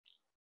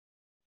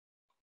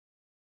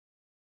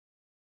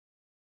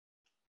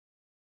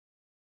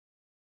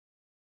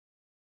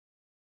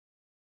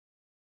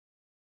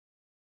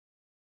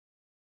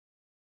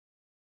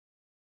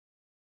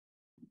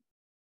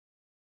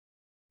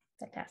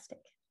Fantastic.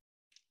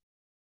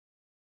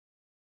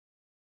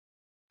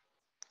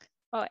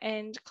 Oh,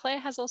 and Claire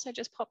has also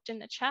just popped in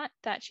the chat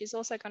that she's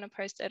also going to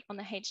post it on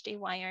the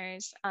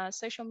HDYO's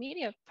social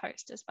media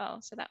post as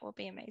well. So that will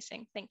be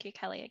amazing. Thank you,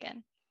 Kelly,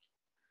 again.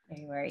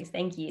 No worries.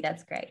 Thank you.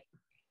 That's great.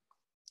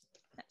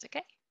 That's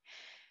okay.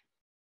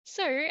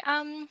 So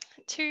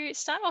to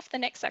start off the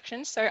next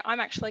section, so I'm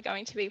actually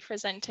going to be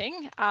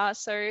presenting.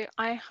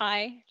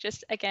 Hi,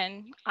 just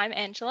again, I'm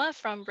Angela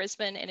from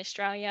Brisbane in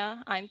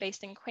Australia. I'm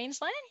based in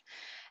Queensland.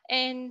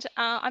 And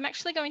I'm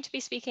actually going to be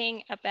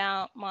speaking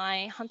about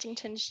my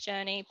Huntington's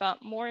journey,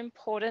 but more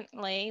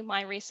importantly,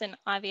 my recent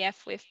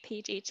IVF with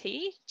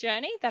PGT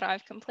journey that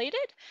I've completed.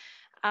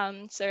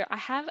 So I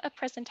have a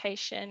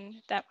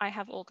presentation that I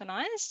have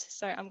organized.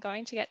 So I'm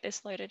going to get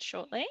this loaded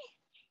shortly.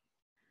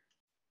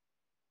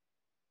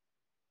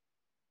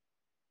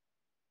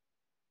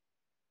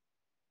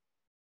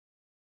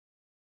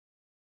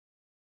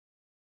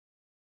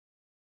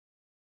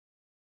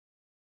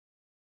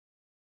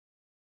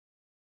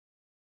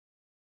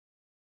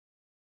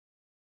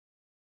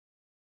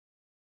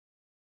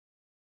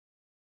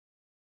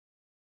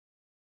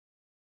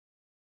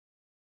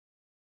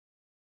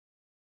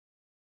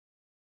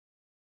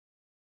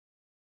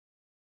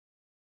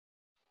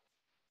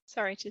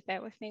 Sorry, to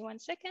bear with me 1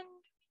 second.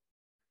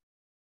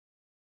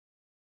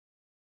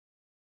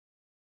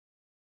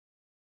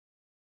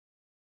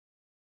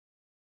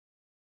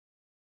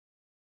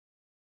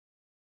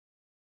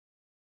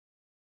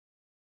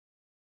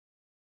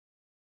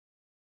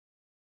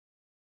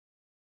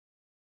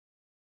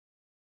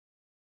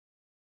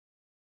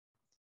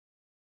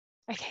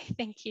 Okay,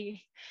 thank you.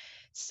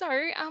 So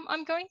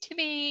I'm going to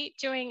be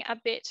doing a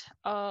bit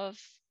of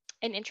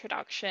an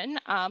introduction.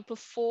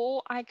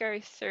 Before I go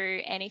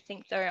through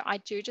anything though, I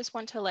do just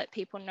want to let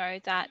people know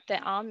that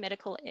there are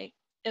medical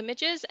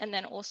images and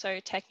then also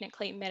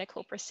technically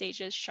medical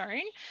procedures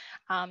shown.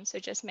 So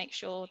just make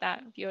sure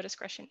that viewer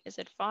discretion is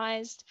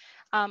advised.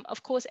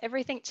 Of course,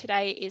 everything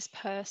today is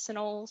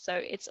personal, so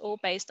it's all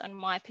based on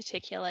my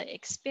particular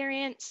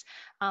experience.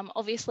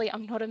 Obviously,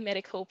 I'm not a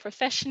medical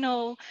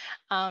professional,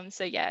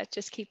 so yeah,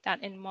 just keep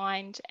that in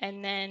mind.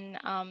 And then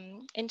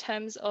in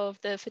terms of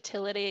the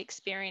fertility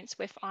experience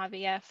with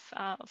IVF,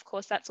 of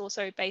course, that's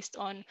also based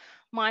on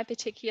my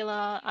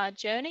particular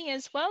journey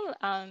as well.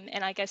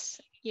 And I guess,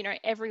 you know,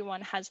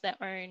 everyone has their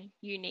own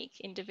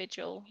unique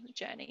individual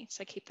journey.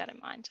 So keep that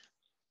in mind.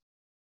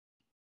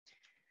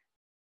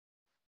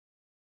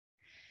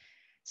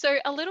 So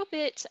a little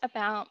bit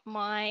about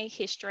my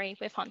history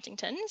with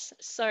Huntington's.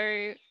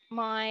 So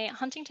my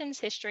Huntington's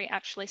history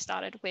actually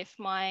started with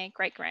my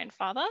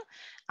great-grandfather.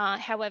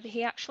 However,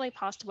 he actually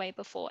passed away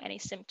before any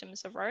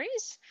symptoms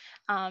arose.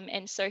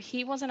 And so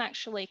he wasn't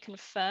actually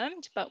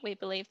confirmed, but we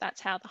believe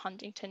that's how the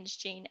Huntington's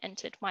gene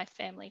entered my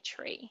family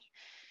tree.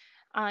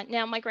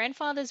 Now, my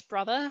grandfather's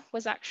brother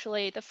was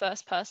actually the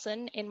first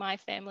person in my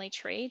family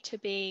tree to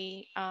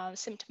be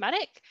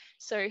symptomatic.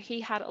 So he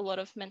had a lot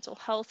of mental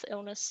health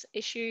illness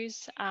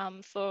issues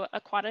for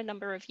quite a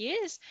number of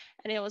years,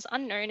 and it was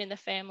unknown in the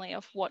family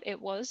of what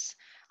it was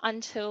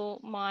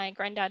until my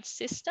granddad's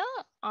sister,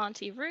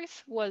 Auntie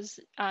Ruth, was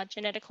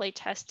genetically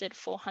tested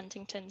for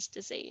Huntington's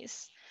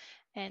disease.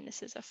 And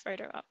this is a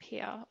photo up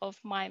here of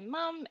my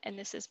mum, and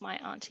this is my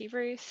Auntie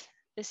Ruth.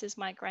 This is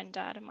my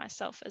granddad and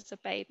myself as a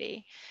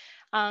baby.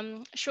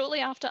 Shortly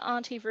after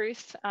Auntie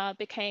Ruth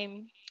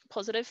became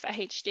positive for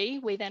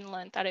HD, we then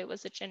learned that it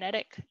was a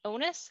genetic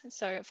illness.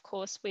 So of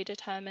course we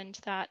determined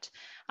that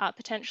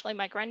potentially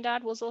my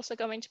granddad was also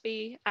going to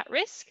be at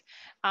risk.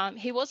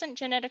 He wasn't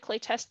genetically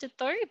tested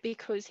though,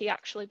 because he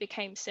actually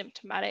became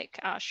symptomatic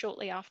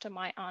shortly after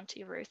my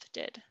Auntie Ruth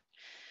did.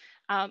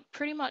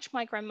 Pretty much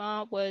my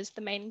grandma was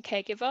the main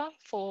caregiver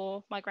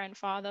for my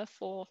grandfather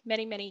for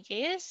many, many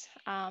years.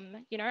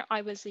 You know,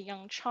 I was a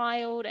young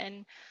child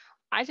and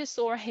I just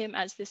saw him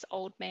as this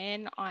old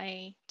man.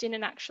 I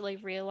didn't actually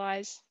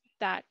realize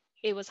that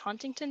it was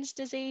Huntington's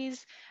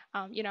disease.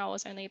 You know, I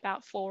was only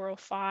about 4 or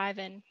 5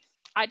 and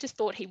I just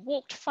thought he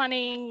walked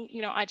funny.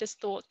 You know, I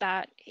just thought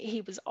that he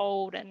was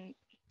old and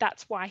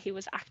that's why he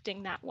was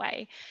acting that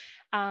way.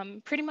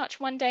 Pretty much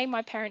one day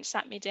my parents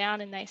sat me down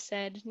and they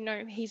said,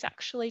 no, he's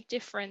actually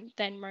different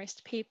than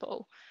most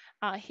people.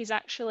 He's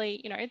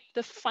actually, you know,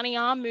 the funny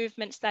arm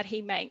movements that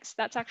he makes,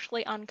 that's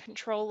actually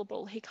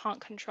uncontrollable. He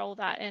can't control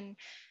that. And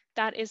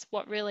that is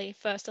what really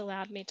first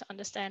allowed me to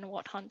understand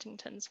what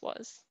Huntington's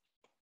was.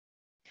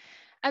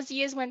 As the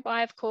years went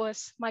by, of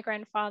course, my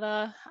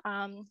grandfather,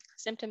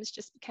 symptoms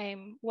just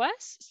became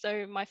worse.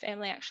 So my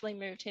family actually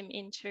moved him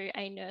into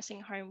a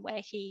nursing home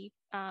where he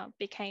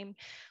became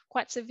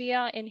quite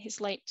severe in his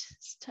late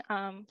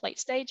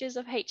stages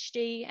of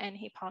HD, and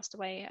he passed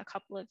away a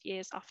couple of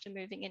years after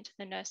moving into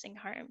the nursing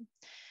home.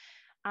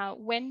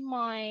 When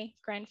my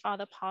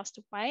grandfather passed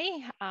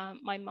away,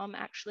 my mum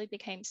actually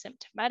became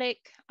symptomatic.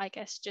 I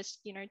guess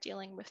just, you know,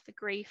 dealing with the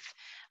grief.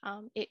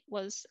 It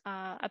was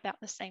about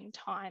the same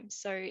time.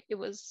 So it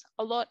was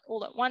a lot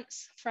all at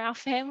once for our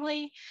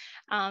family.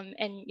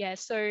 And yeah,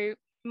 so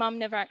mum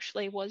never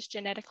actually was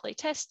genetically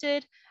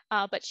tested,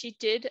 but she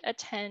did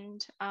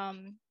attend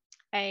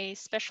a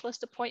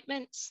specialist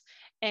appointments,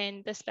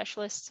 and the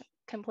specialist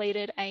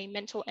completed a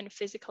mental and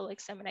physical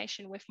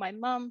examination with my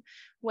mum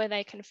where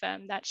they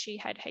confirmed that she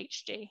had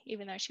HD,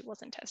 even though she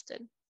wasn't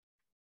tested.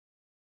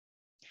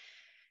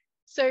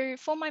 So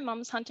for my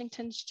mum's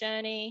Huntington's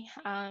journey,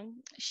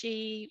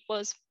 she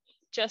was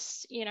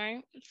just,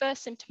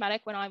 first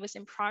symptomatic when I was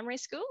in primary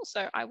school.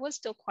 So I was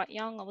still quite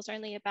young. I was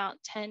only about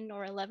 10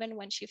 or 11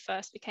 when she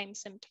first became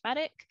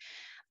symptomatic.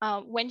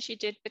 When she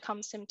did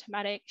become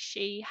symptomatic,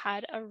 she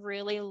had a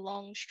really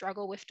long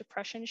struggle with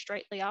depression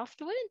straightly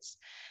afterwards.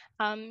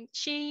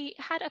 She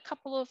had a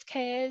couple of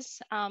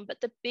cares, but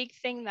the big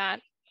thing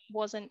that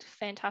wasn't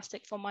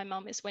fantastic for my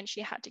mum is when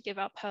she had to give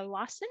up her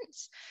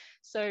license.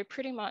 So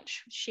pretty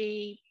much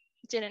she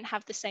didn't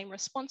have the same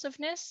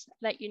responsiveness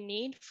that you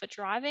need for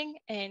driving,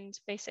 and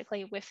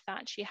basically with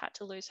that she had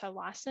to lose her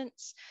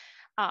license.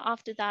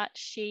 After that,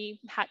 she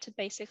had to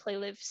basically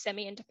live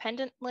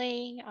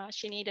semi-independently.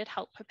 She needed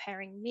help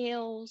preparing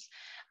meals,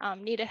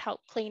 needed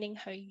help cleaning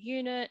her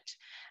unit.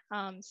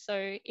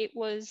 So it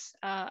was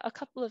a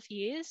couple of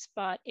years,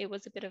 but it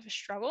was a bit of a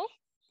struggle.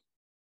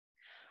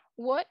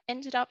 What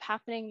ended up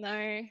happening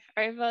though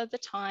over the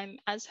time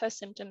as her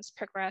symptoms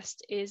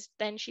progressed is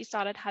then she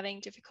started having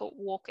difficult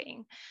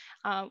walking.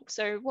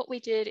 So what we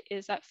did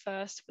is at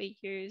first we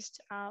used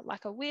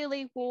like a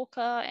wheelie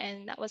walker,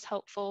 and that was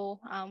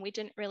helpful. We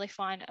didn't really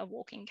find a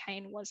walking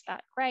cane was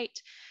that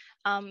great.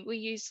 We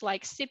used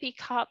like sippy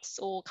cups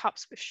or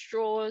cups with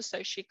straws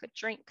so she could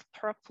drink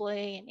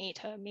properly and eat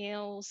her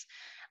meals.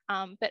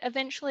 But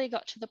eventually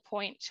got to the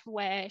point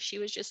where she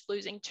was just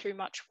losing too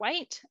much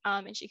weight,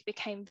 and she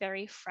became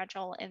very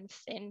fragile and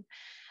thin.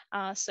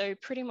 So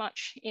pretty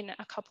much in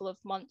a couple of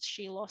months,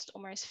 she lost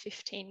almost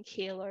 15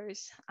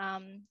 kilos.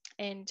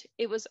 And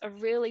it was a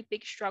really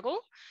big struggle.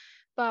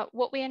 But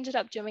what we ended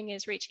up doing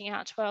is reaching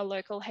out to our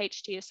local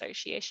HD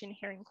association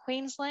here in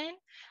Queensland.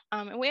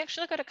 And we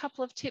actually got a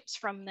couple of tips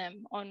from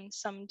them on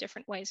some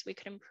different ways we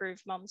could improve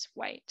mum's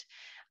weight.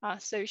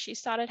 So she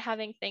started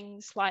having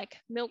things like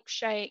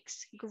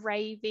milkshakes,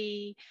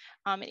 gravy,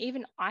 and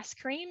even ice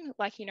cream,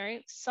 like,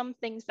 some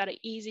things that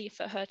are easy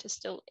for her to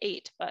still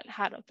eat, but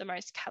had the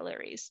most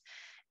calories.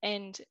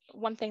 And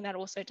one thing that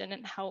also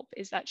didn't help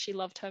is that she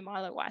loved her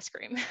Milo ice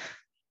cream.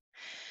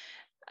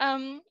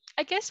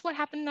 I guess what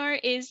happened though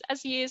is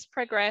as years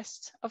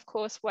progressed, of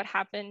course, what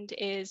happened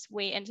is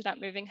we ended up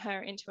moving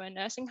her into a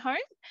nursing home.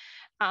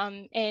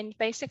 And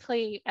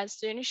basically, as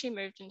soon as she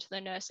moved into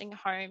the nursing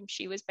home,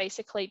 she was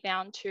basically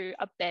bound to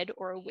a bed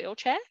or a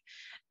wheelchair.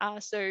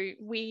 So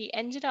we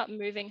ended up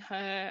moving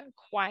her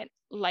quite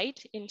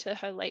late into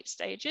her late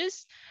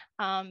stages.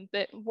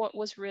 But what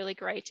was really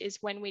great is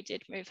when we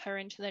did move her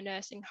into the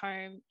nursing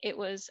home, it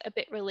was a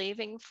bit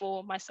relieving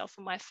for myself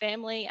and my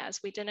family,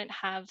 as we didn't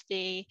have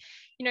the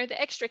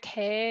extra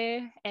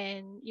care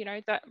and,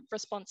 that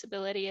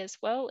responsibility as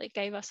well. It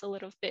gave us a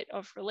little bit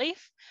of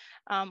relief.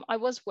 I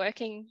was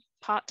working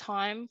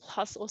part-time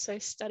plus also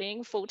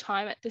studying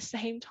full-time at the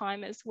same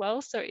time as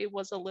well. So it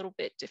was a little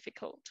bit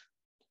difficult.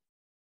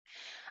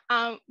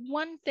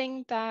 One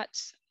thing that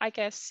I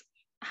guess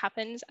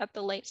happens at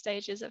the late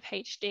stages of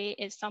HD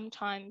is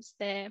sometimes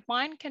their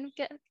mind can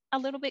get a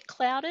little bit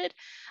clouded.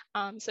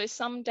 So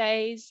some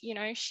days,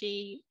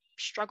 she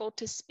struggled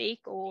to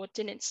speak or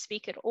didn't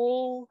speak at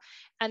all.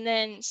 And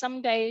then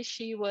some days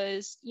she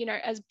was,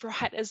 as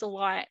bright as a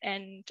light.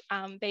 And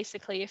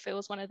basically, if it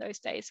was one of those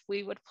days,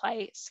 we would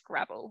play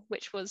Scrabble,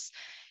 which was,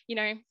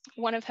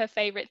 one of her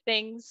favorite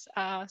things.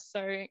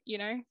 So,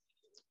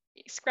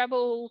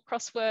 Scrabble,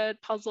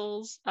 crossword,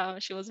 puzzles.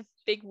 She was a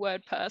big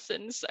word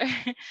person. So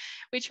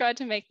we tried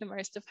to make the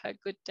most of her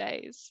good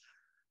days.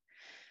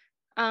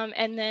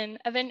 And then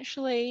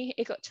eventually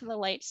it got to the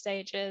late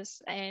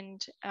stages,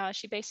 and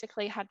she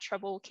basically had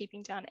trouble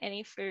keeping down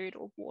any food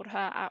or water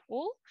at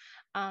all.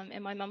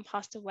 And my mum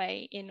passed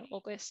away in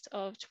August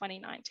of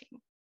 2019.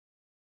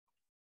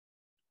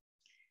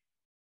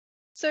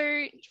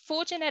 So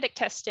for genetic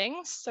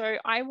testing, so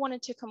I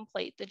wanted to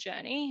complete the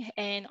journey,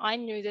 and I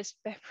knew this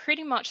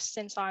pretty much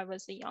since I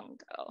was a young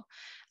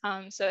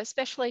girl. So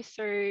especially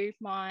through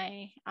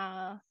my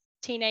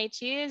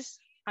teenage years,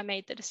 I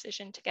made the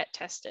decision to get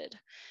tested.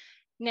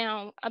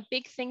 Now, a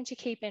big thing to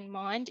keep in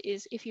mind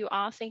is if you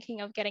are thinking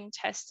of getting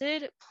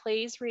tested,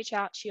 please reach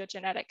out to your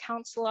genetic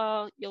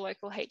counselor, your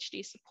local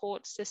HD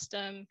support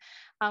system.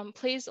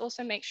 Please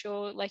also make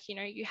sure,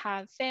 you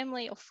have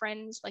family or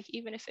friends,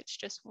 even if it's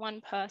just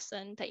one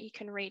person that you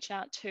can reach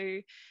out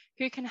to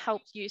who can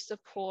help you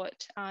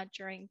support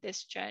during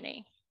this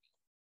journey.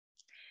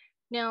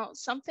 Now,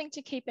 something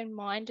to keep in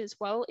mind as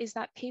well is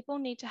that people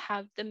need to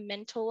have the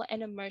mental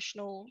and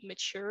emotional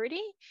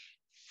maturity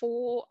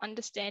for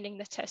understanding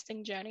the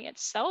testing journey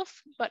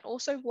itself, but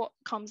also what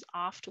comes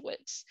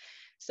afterwards.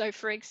 So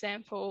for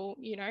example,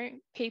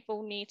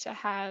 people need to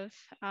have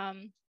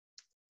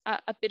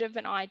a bit of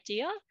an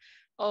idea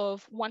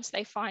of, once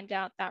they find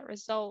out that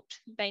result,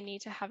 they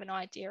need to have an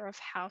idea of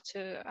how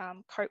to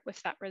cope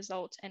with that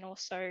result and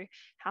also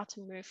how to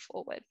move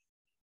forward.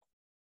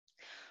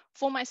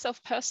 For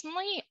myself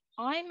personally,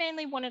 I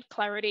mainly wanted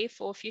clarity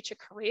for future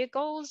career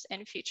goals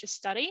and future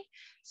study.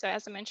 So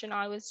as I mentioned,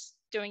 I was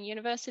doing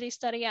university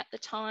study at the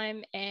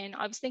time, and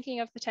I was thinking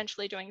of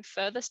potentially doing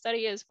further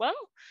study as well.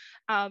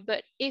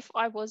 But if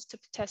I was to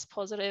test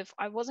positive,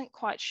 I wasn't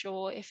quite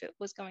sure if it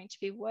was going to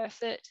be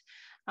worth it.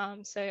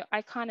 So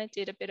I kind of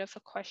did a bit of a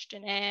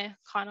questionnaire,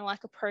 kind of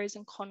like a pros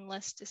and cons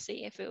list to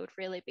see if it would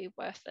really be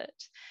worth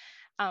it.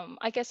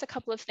 I guess a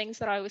couple of things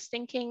that I was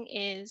thinking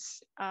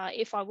is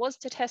if I was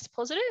to test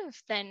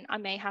positive, then I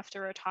may have to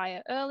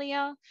retire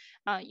earlier.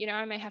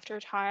 I may have to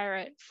retire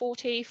at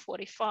 40,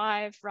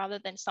 45, rather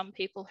than some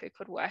people who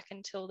could work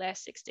until their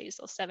 60s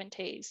or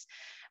 70s.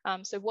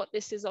 So what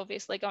this is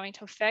obviously going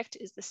to affect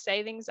is the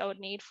savings I would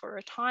need for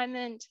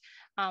retirement.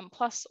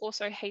 Plus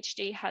also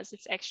HD has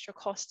its extra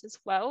cost as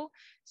well.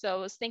 So I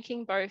was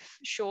thinking both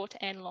short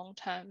and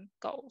long-term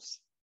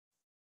goals.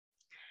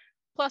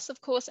 Plus,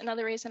 of course,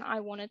 another reason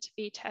I wanted to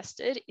be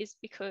tested is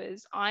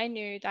because I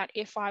knew that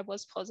if I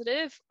was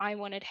positive, I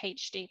wanted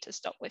HD to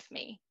stop with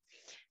me.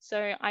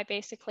 So I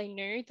basically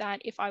knew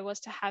that if I was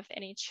to have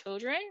any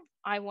children,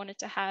 I wanted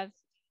to have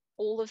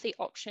all of the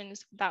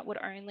options that would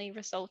only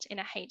result in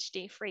a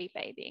HD-free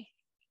baby.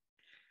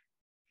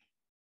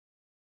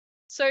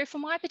 So for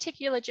my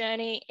particular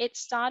journey, it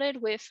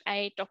started with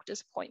a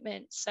doctor's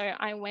appointment. So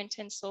I went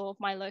and saw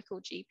my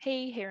local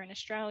GP here in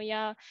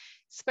Australia,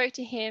 spoke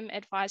to him,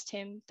 advised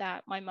him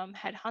that my mum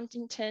had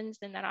Huntington's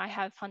and that I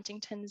have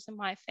Huntington's in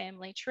my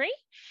family tree.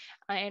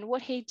 And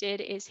what he did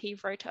is he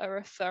wrote a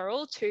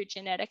referral to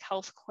Genetic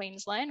Health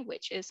Queensland,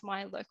 which is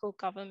my local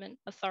government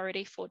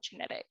authority for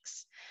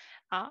genetics.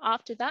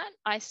 After that,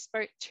 I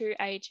spoke to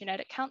a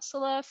genetic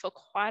counsellor for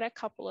quite a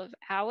couple of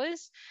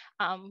hours.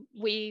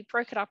 We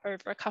broke it up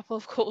over a couple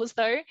of calls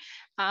though,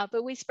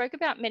 but we spoke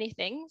about many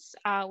things.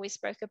 We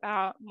spoke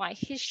about my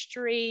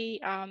history,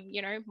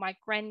 my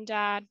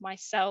granddad,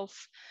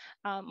 myself,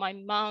 my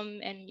mum,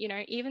 and,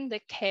 even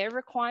the care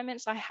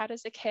requirements I had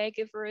as a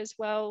caregiver as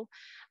well.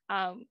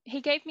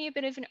 He gave me a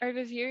bit of an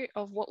overview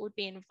of what would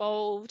be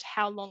involved,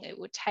 how long it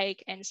would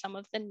take, and some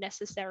of the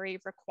necessary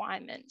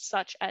requirements,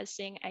 such as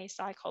seeing a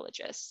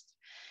psychologist.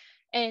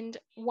 And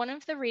one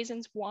of the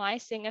reasons why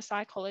seeing a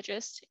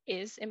psychologist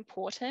is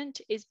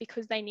important is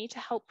because they need to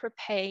help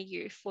prepare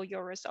you for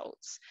your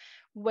results.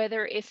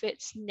 Whether if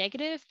it's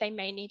negative, they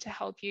may need to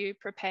help you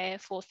prepare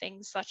for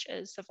things such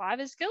as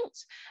survivor's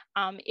guilt.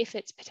 If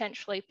it's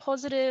potentially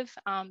positive,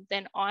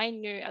 then I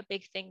knew a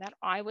big thing that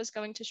I was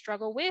going to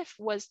struggle with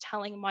was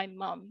telling my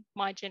mum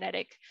my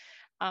genetic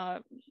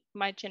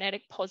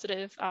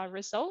positive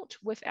result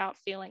without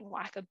feeling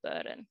like a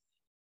burden.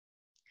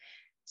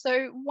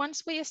 So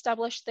once we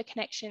established the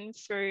connection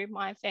through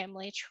my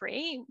family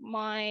tree,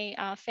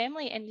 my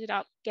family ended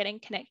up getting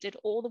connected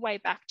all the way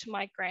back to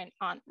my grand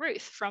aunt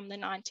Ruth from the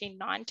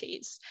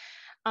 1990s.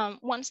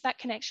 Once that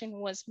connection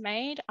was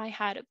made, I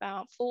had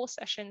about 4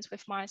 sessions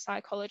with my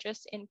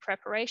psychologist in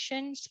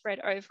preparation, spread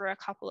over a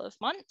couple of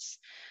months.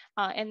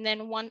 And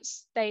then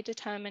once they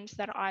determined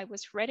that I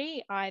was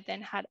ready, I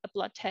then had a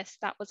blood test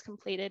that was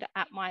completed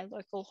at my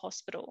local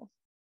hospital.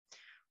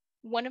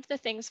 One of the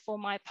things for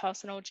my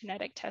personal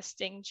genetic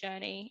testing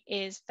journey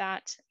is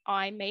that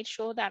I made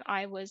sure that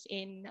I was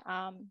in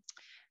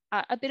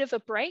a bit of a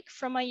break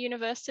from my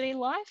university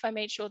life. I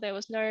made sure there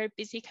was no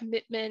busy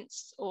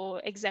commitments or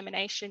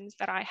examinations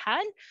that I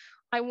had.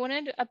 I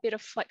wanted a bit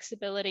of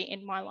flexibility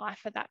in my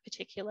life at that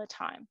particular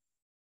time.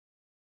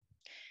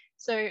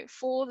 So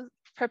for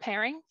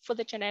preparing for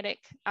the genetic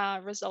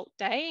result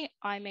day,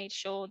 I made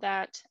sure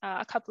that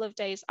a couple of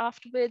days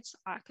afterwards,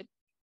 I could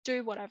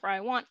do whatever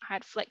I want. I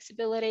had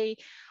flexibility.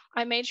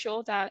 I made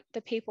sure that the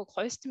people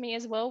close to me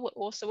as well were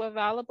also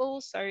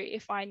available. So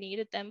if I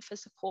needed them for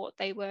support,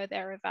 they were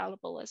there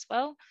available as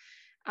well.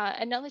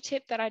 Another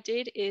tip that I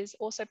did is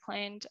also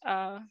planned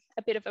a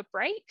bit of a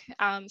break.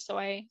 So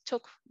I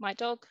took my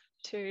dog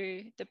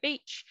to the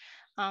beach.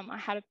 I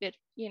had a bit,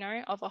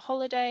 of a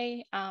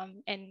holiday.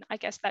 And I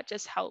guess that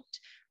just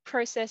helped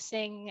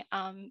processing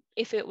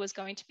if it was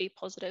going to be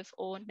positive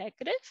or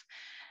negative.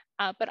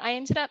 But I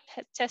ended up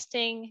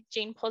testing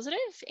gene positive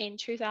in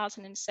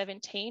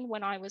 2017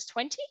 when I was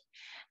 20.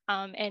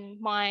 And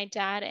my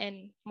dad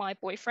and my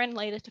boyfriend,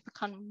 later to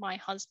become my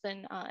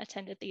husband,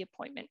 attended the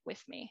appointment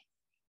with me.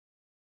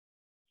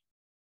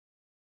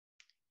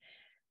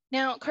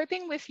 Now,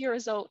 coping with your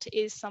result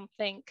is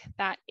something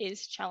that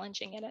is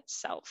challenging in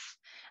itself.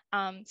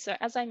 So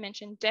as I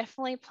mentioned,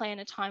 definitely plan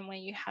a time where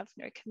you have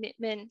no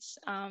commitments.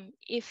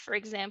 If, for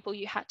example,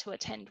 you had to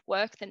attend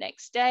work the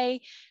next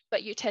day,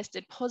 but you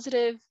tested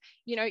positive,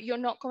 you're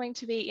not going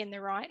to be in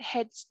the right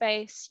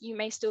headspace. You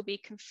may still be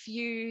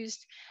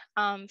confused.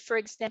 For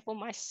example,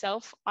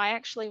 myself, I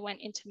actually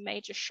went into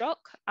major shock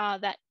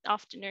that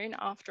afternoon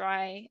after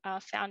I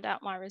found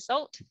out my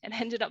result and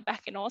ended up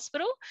back in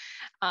hospital.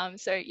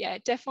 So yeah,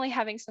 definitely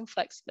having some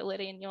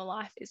flexibility in your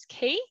life is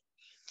key.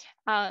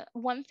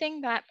 One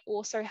thing that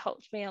also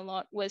helped me a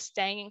lot was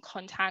staying in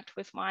contact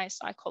with my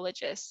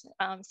psychologist.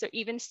 So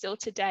even still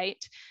to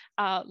date,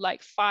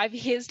 like 5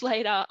 years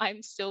later,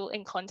 I'm still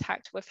in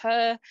contact with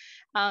her.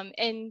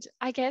 And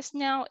I guess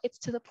now it's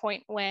to the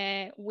point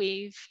where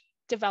we've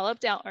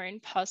developed our own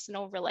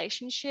personal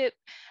relationship.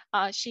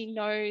 She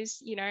knows,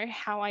 you know,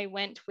 how I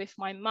went with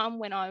my mum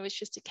when I was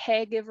just a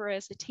caregiver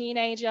as a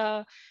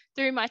teenager,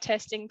 through my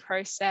testing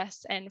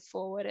process and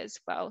forward as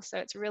well. So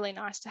it's really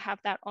nice to have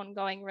that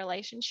ongoing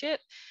relationship.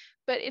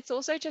 But it's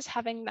also just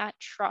having that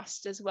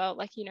trust as well.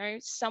 Like, you know,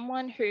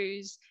 someone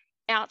who's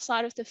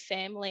outside of the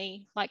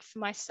family, like for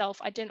myself,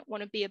 I didn't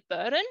want to be a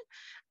burden.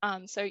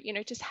 So, you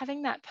know, just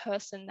having that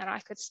person that I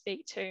could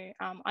speak to,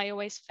 I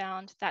always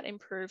found that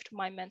improved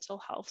my mental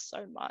health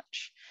so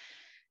much.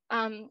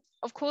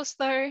 Of course,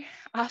 though,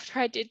 after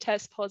I did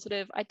test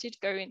positive, I did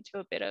go into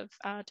a bit of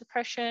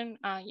depression.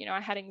 You know,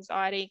 I had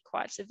anxiety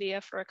quite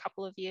severe for a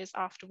couple of years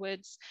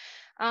afterwards.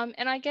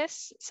 And I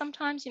guess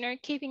sometimes, you know,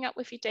 keeping up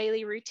with your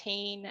daily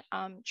routine,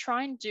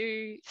 try and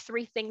do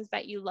 3 things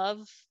that you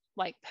love,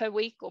 like per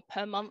week or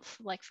per month.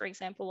 Like, for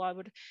example, I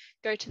would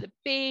go to the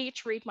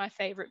beach, read my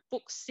favorite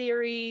book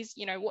series,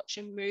 you know, watch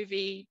a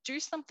movie, do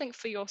something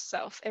for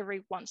yourself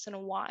every once in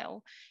a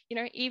while. You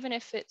know, even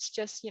if it's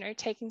just, you know,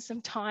 taking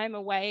some time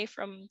away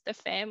from the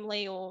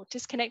family or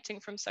disconnecting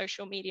from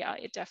social media,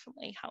 it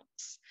definitely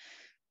helps.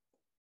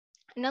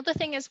 Another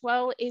thing as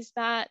well is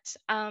that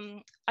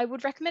I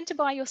would recommend to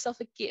buy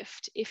yourself a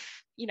gift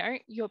if, you know,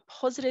 you're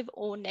positive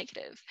or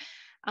negative.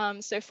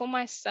 So for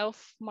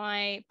myself,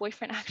 my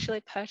boyfriend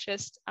actually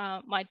purchased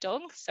my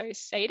dog, so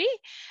Sadie,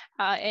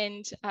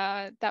 and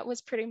that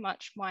was pretty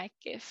much my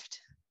gift.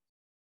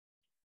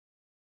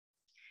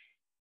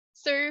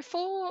 So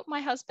for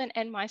my husband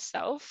and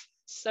myself,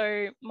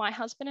 so my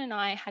husband and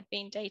I had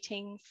been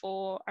dating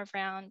for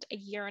around a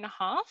year and a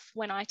half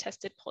when I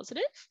tested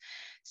positive.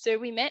 So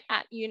we met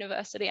at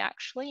university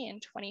actually in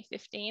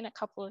 2015, a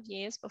couple of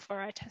years before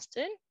I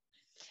tested.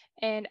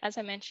 And as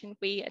I mentioned,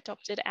 we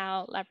adopted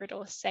our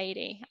Labrador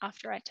Sadie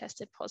after I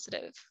tested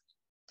positive.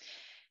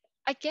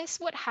 I guess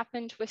what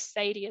happened with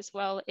Sadie as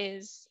well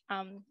is,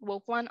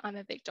 well, one, I'm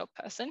a big dog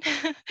person,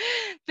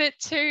 but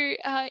two,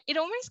 it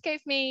almost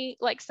gave me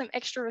like some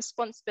extra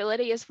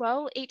responsibility as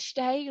well each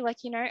day.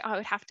 Like, you know, I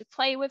would have to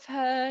play with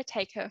her,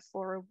 take her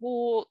for a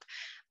walk.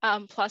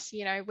 Plus,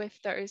 you know, with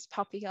those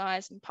puppy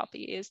eyes and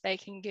puppy ears they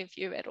can give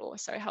you, it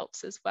also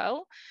helps as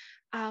well.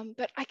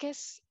 But I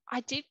guess I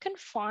did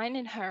confine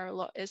in her a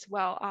lot as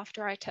well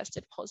after I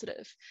tested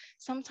positive.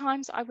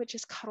 Sometimes I would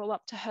just cuddle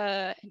up to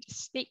her and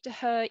just speak to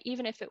her,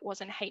 even if it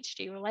wasn't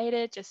HD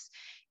related, just,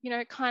 you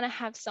know, kind of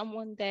have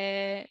someone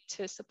there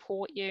to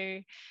support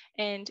you.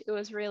 And it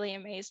was really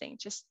amazing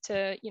just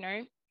to, you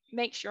know,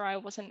 make sure I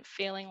wasn't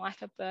feeling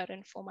like a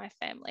burden for my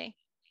family.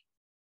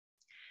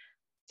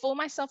 For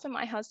myself and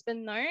my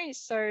husband, though,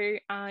 so,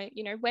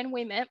 you know, when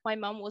we met, my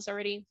mum was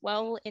already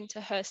well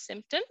into her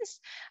symptoms.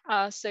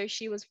 So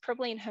she was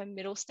probably in her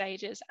middle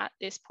stages at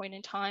this point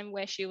in time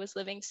where she was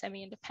living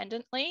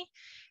semi-independently.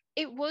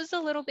 It was a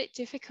little bit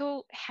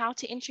difficult how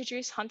to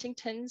introduce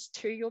Huntington's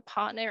to your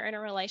partner in a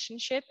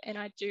relationship. And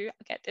I do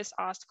get this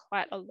asked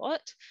quite a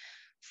lot.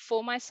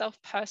 For myself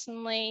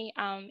personally,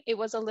 it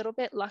was a little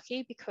bit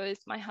lucky because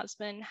my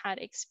husband had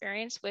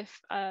experience with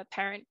a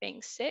parent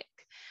being sick.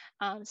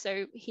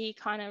 So he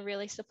kind of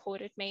really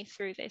supported me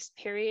through this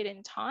period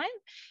in time.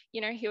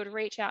 You know, he would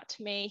reach out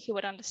to me, he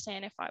would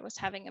understand if I was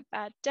having a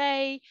bad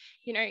day.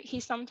 You know, he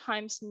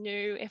sometimes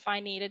knew if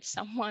I needed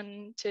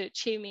someone to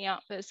cheer me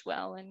up as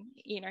well. And,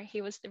 you know,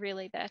 he was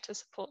really there to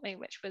support me,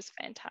 which was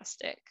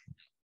fantastic.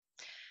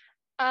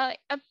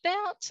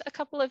 About a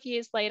couple of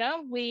years later,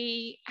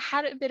 we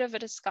had a bit of a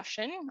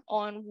discussion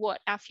on what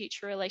our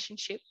future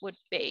relationship would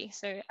be.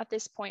 So at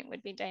this point,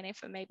 we'd been dating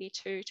for maybe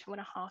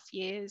 2.5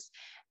 years.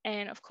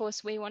 And of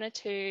course, we wanted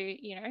to,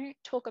 you know,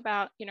 talk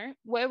about, you know,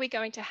 were we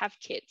going to have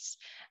kids?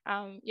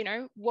 You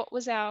know, what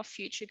was our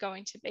future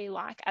going to be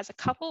like as a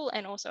couple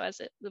and also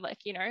as a, like,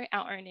 you know,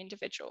 our own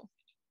individual.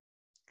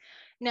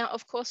 Now,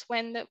 of course,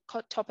 when the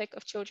topic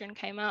of children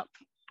came up,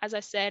 as I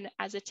said,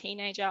 as a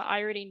teenager,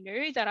 I already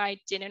knew that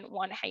I didn't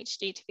want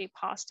HD to be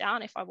passed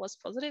down if I was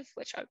positive,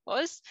 which I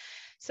was.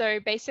 So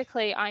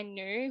basically, I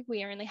knew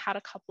we only had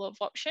a couple of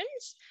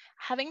options.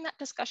 Having that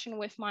discussion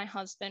with my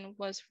husband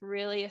was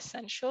really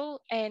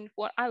essential. And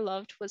what I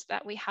loved was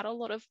that we had a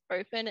lot of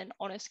open and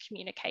honest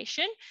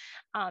communication.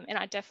 And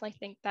I definitely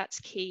think that's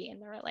key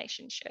in the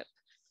relationship.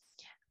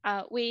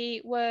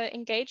 We were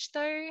engaged,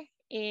 though,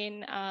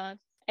 in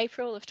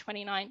April of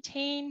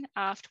 2019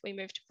 after we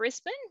moved to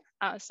Brisbane.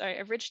 So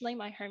originally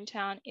my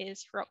hometown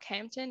is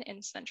Rockhampton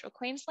in central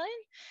Queensland.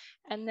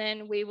 And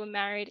then we were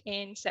married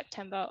in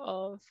September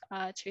of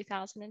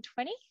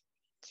 2020.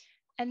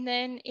 And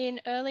then in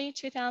early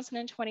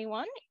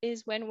 2021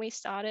 is when we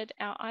started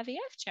our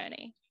IVF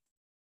journey.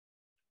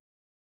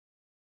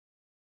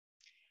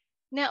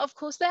 Now, of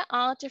course, there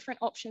are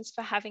different options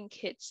for having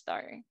kids,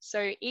 though.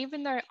 So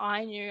even though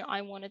I knew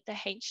I wanted the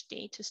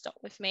HD to stop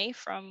with me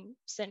from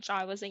since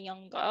I was a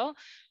young girl,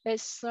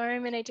 there's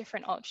so many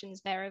different options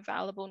there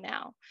available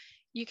now.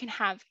 You can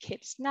have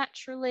kids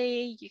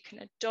naturally, you can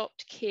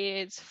adopt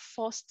kids,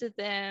 foster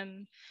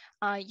them.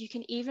 You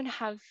can even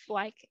have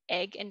like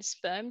egg and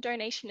sperm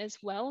donation as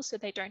well. So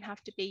they don't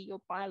have to be your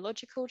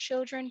biological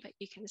children, but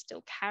you can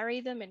still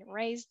carry them and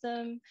raise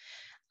them.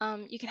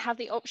 You can have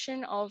the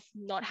option of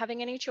not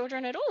having any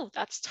children at all.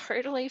 That's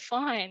totally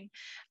fine.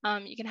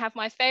 You can have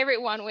my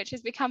favorite one, which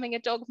is becoming a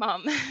dog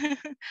mum.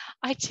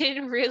 I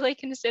did really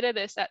consider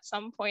this at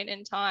some point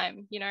in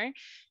time.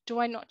 Do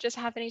I not just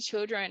have any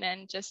children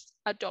and just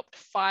adopt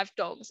 5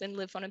 dogs and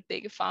live on a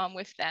big farm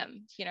with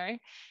them?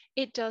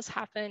 It does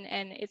happen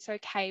and it's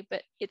okay,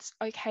 but it's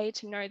okay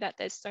to know that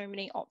there's so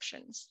many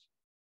options.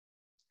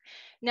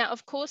 Now,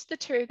 of course, the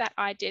 2 that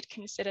I did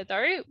consider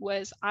though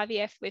was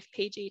IVF with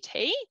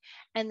PGT,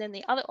 and then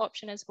the other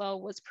option as well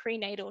was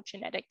prenatal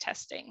genetic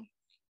testing.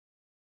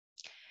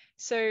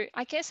 So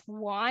I guess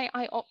why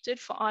I opted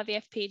for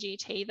IVF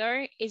PGT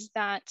though is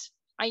that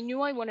I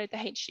knew I wanted the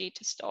HD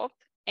to stop,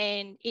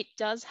 and it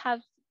does have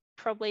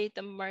probably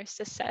the most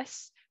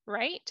success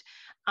rate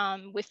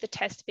with the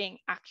test being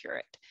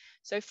accurate.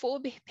 So for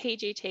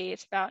PGT,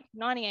 it's about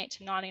 98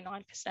 to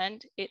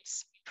 99%.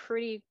 It's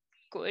pretty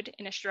good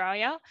in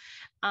Australia.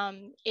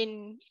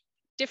 In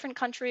different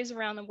countries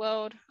around the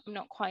world, I'm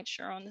not quite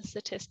sure on the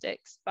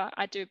statistics, but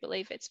I do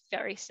believe it's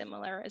very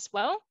similar as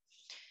well.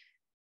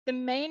 The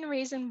main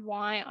reason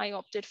why I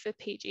opted for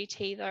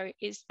PGT though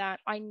is that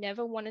I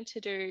never wanted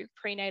to do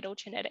prenatal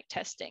genetic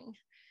testing.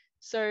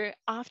 So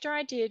after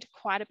I did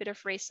quite a bit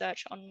of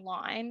research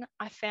online,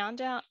 I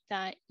found out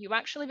that you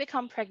actually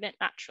become pregnant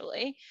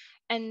naturally,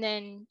 and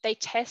then they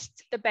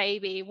test the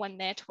baby when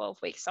they're 12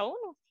 weeks old,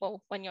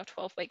 well, when you're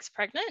 12 weeks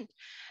pregnant.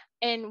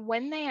 And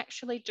when they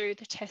actually do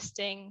the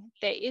testing,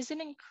 there is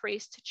an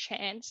increased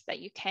chance that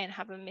you can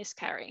have a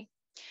miscarry.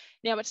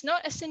 Now, it's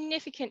not a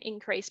significant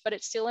increase, but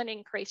it's still an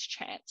increased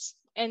chance.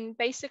 And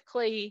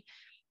basically,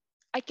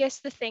 I guess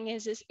the thing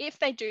is if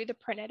they do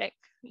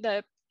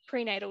the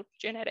prenatal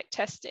genetic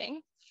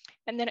testing,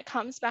 and then it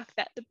comes back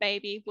that the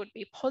baby would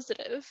be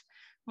positive,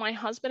 my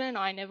husband and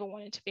I never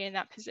wanted to be in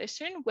that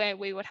position where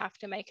we would have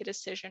to make a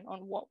decision on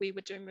what we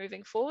would do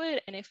moving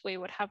forward and if we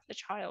would have the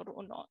child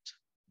or not.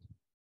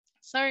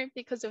 So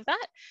because of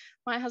that,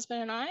 my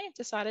husband and I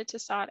decided to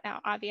start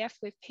our IVF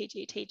with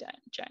PGT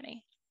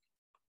journey.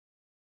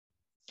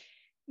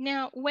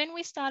 Now, when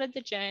we started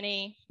the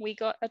journey, we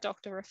got a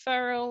doctor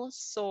referral,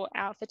 saw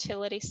our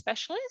fertility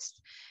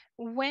specialist.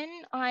 When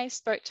I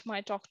spoke to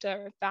my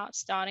doctor about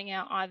starting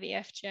our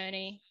IVF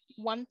journey,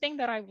 one thing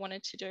that I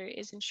wanted to do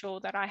is ensure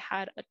that I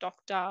had a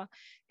doctor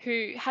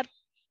who had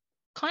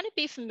kind of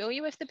be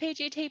familiar with the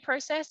PGT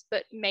process,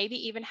 but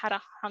maybe even had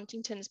a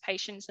Huntington's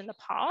patients in the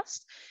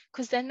past,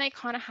 because then they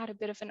kind of had a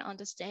bit of an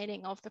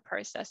understanding of the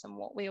process and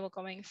what we were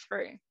going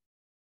through.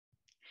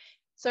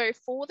 So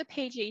for the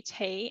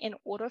PGT, in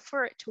order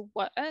for it to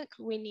work,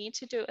 we need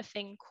to do a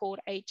thing called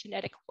a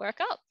genetic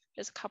workup.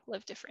 There's a couple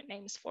of different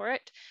names for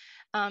it.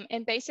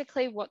 And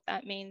basically what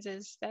that means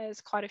is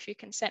there's quite a few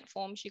consent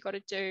forms you got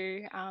to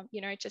do,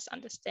 just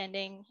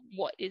understanding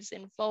what is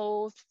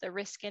involved, the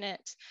risk in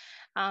it.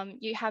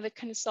 You have a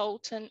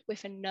consultant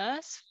with a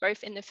nurse,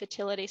 both in the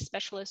fertility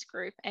specialist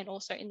group and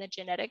also in the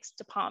genetics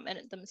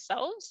department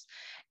themselves.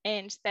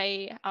 And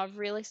they are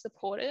really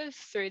supportive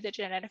through the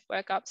genetic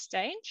workup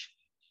stage.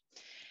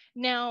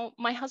 Now,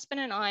 my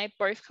husband and I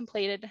both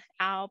completed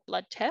our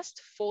blood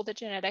test for the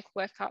genetic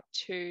workup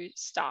to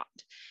start.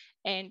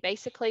 And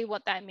basically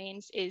what that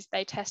means is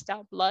they test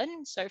our blood.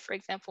 So for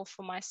example,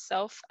 for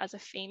myself as a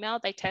female,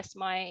 they test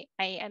my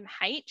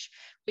AMH,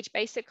 which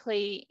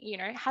basically,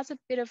 has a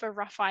bit of a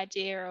rough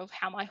idea of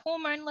how my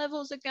hormone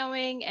levels are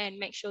going and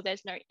make sure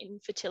there's no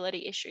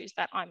infertility issues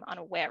that I'm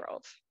unaware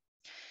of.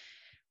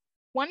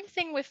 One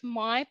thing with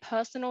my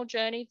personal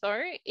journey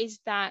though, is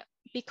that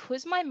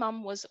because my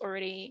mum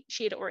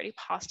she had already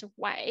passed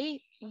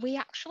away, we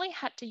actually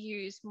had to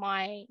use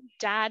my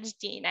dad's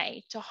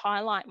DNA to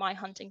highlight my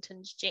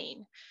Huntington's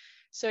gene.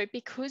 So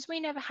because we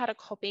never had a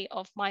copy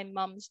of my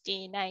mum's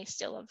DNA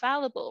still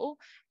available,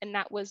 and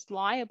that was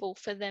liable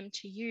for them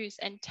to use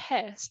and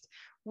test,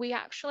 we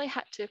actually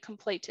had to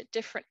complete it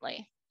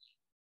differently.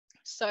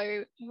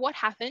 So what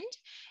happened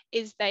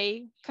is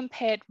they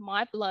compared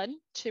my blood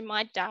to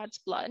my dad's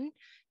blood,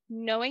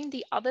 knowing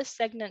the other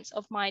segments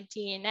of my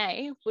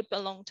DNA would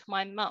belong to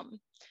my mum.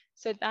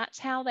 So that's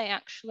how they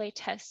actually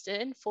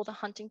tested for the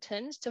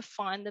Huntington's to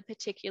find the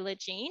particular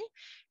gene,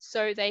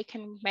 so they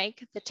can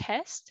make the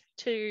test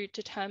to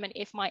determine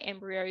if my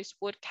embryos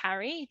would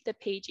carry the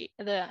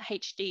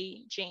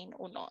HD gene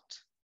or not.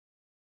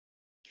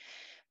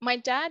 My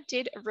dad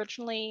did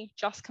originally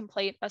just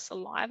complete a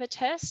saliva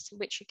test,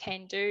 which you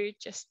can do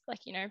just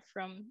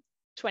from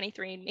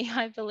 23andMe,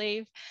 I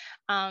believe,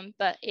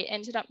 but it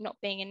ended up not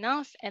being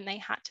enough and they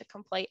had to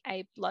complete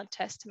a blood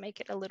test to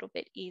make it a little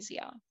bit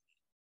easier.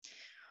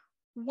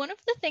 One of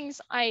the things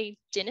I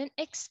didn't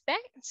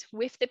expect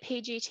with the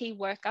PGT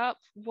workup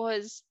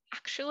was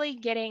actually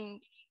getting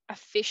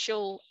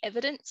official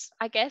evidence,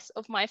 I guess,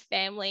 of my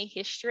family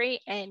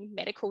history and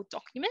medical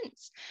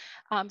documents.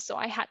 So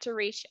I had to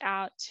reach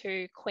out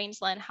to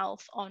Queensland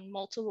Health on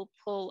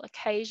multiple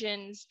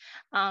occasions,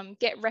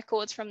 get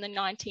records from the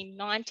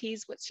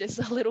 1990s, which is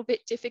a little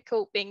bit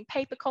difficult being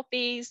paper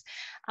copies.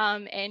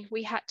 And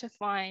we had to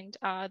find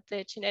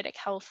the genetic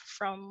health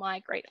from my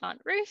great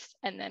aunt Ruth,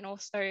 and then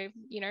also,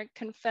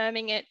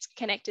 confirming it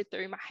connected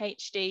through my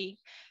HD,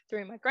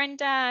 through my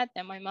granddad,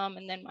 then my mum,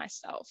 and then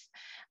myself.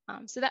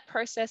 So that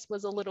process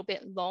was a little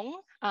bit long,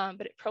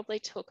 but it probably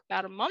took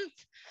about a month.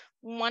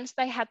 Once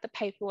they had the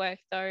paperwork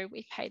though,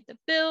 we paid the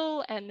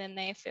bill and then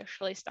they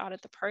officially started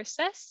the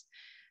process.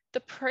 The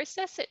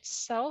process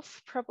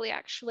itself probably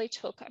actually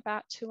took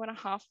about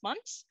 2.5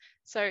 months.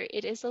 So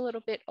it is a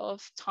little bit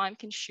of time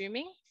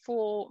consuming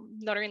for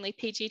not only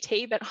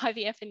PGT, but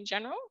IVF in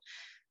general.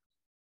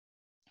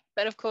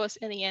 But of course,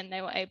 in the end,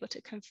 they were able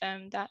to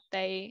confirm that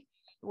they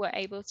were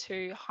able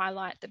to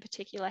highlight the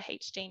particular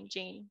HD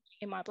gene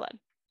in my blood.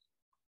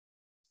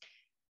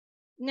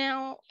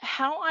 Now,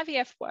 how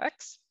IVF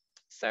works,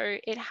 so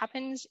it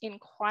happens in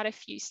quite a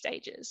few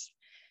stages.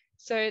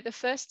 So the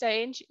first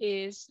stage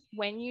is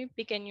when you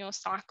begin your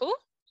cycle.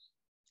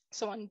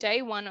 So on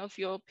day 1 of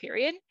your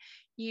period,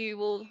 you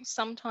will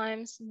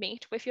sometimes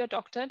meet with your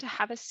doctor to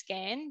have a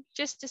scan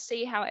just to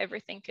see how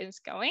everything is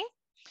going.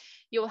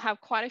 You'll have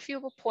quite a few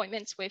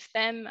appointments with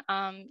them.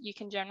 You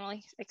can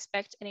generally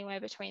expect anywhere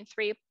between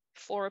 3 or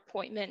 4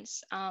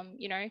 appointments,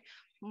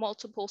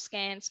 multiple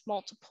scans,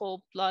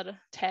 multiple blood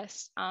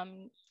tests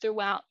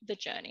throughout the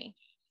journey.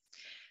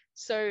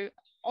 So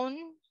on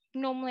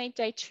normally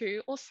day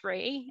 2 or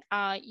 3,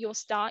 you'll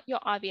start your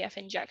IVF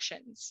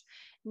injections.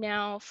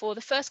 Now, for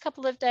the first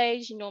couple of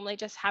days, you normally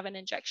just have an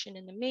injection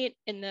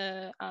in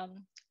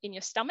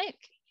your stomach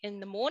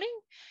in the morning.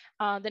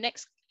 The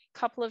next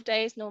couple of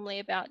days, normally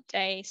about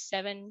day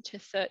 7 to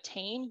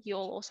 13, you'll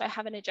also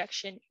have an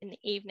injection in the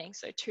evening,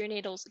 so 2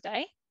 needles a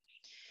day.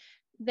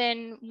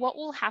 Then what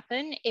will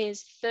happen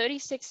is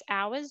 36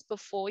 hours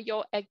before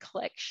your egg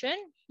collection,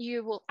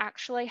 you will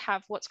actually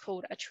have what's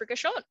called a trigger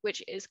shot,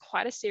 which is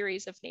quite a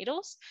series of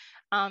needles.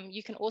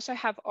 You can also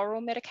have oral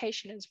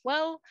medication as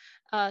well.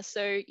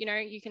 So,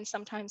 you can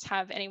sometimes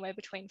have anywhere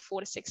between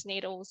 4 to 6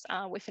 needles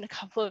within a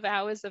couple of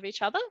hours of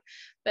each other.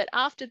 But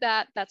after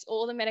that, that's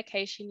all the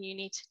medication you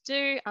need to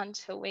do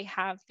until we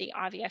have the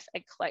IVF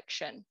egg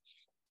collection.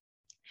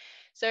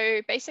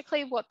 So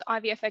basically what the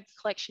IVF egg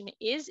collection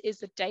is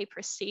a day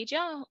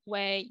procedure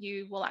where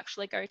you will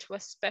actually go to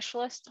a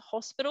specialist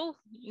hospital,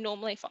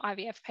 normally for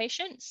IVF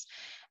patients.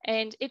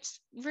 And it's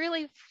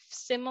really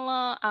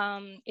similar.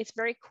 It's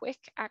very quick,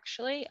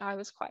 actually. I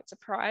was quite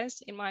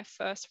surprised in my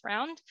first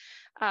round.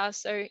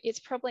 So it's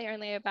probably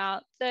only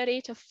about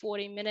 30 to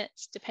 40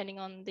 minutes, depending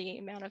on the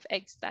amount of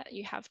eggs that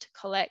you have to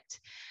collect.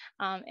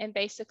 And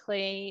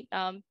basically,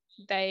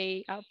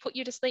 they put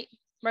you to sleep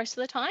most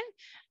of the time,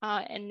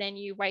 and then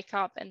you wake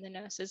up and the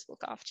nurses look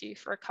after you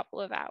for a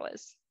couple of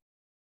hours.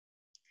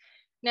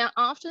 Now,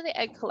 after the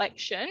egg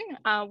collection,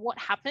 what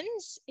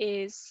happens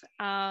is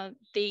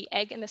the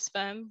egg and the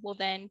sperm will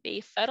then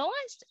be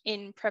fertilized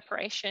in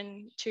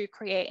preparation to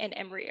create an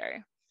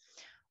embryo.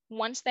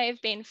 Once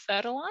they've been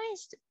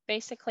fertilized,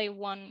 basically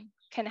one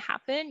can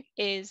happen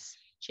is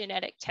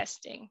genetic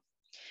testing.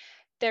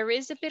 There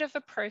is a bit of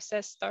a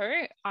process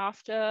though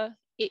after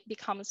it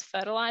becomes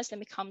fertilized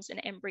and becomes an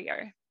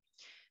embryo.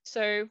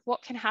 So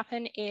what can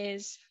happen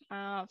is,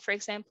 for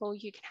example,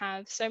 you can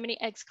have so many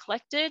eggs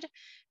collected,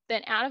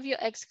 then out of your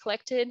eggs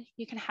collected,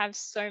 you can have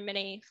so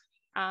many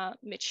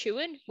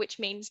matured, which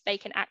means they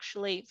can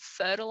actually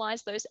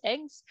fertilize those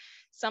eggs.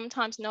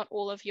 Sometimes not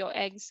all of your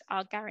eggs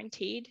are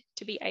guaranteed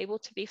to be able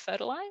to be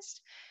fertilized.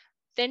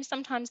 Then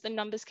sometimes the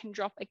numbers can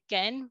drop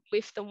again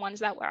with the ones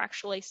that were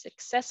actually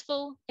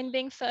successful in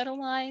being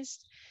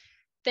fertilized.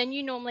 Then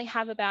you normally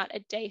have about a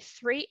day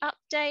 3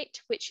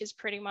 update, which is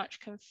pretty much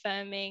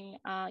confirming,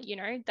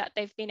 that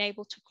they've been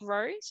able to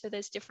grow. So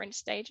there's different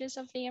stages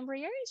of the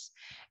embryos.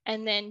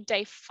 And then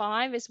day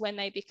 5 is when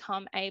they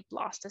become a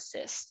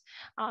blastocyst.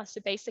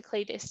 So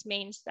basically this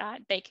means that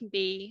they can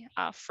be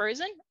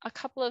frozen. A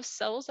couple of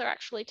cells are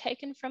actually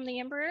taken from the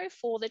embryo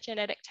for the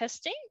genetic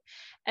testing.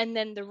 And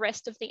then the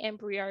rest of the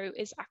embryo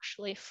is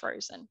actually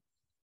frozen.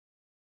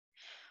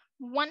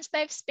 Once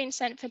they've been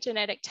sent for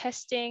genetic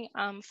testing,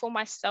 for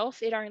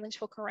myself, it only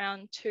took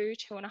around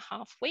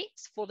 2.5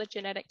 weeks for the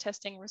genetic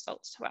testing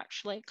results to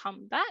actually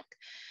come back.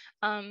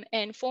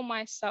 And for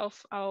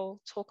myself,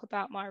 I'll talk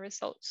about my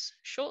results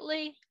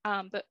shortly.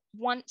 But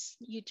once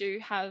you do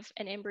have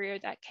an embryo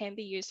that can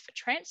be used for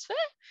transfer,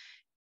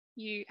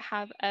 you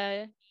have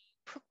a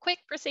quick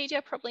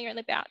procedure, probably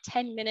only about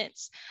 10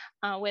 minutes,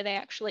 where they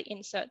actually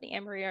insert the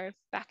embryo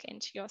back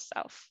into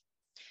yourself.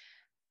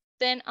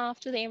 Then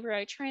after the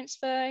embryo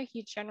transfer,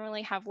 you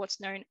generally have what's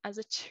known as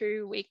a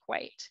 2-week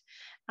wait.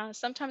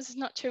 Sometimes it's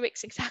not 2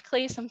 weeks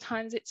exactly,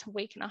 sometimes it's 1.5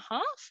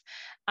 weeks,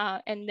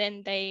 and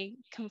then they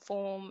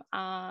conform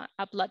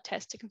a blood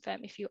test to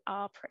confirm if you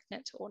are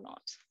pregnant or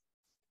not.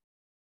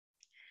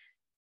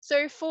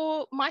 So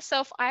for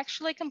myself, I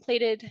actually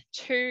completed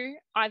 2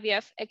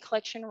 IVF egg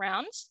collection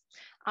rounds.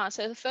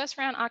 So the first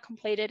round I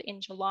completed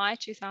in July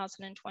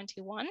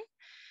 2021.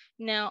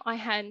 Now I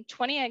had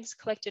 20 eggs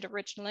collected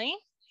originally,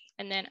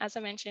 and then as I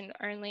mentioned,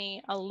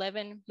 only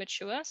 11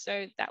 mature,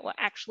 so that were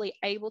actually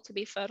able to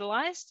be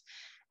fertilized.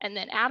 And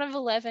then out of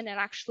 11, it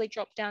actually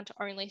dropped down to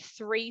only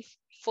 3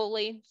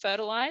 fully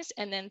fertilized,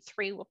 and then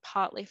 3 were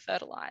partly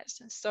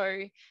fertilized.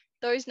 So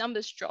those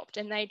numbers dropped,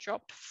 and they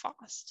dropped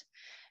fast.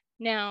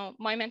 Now,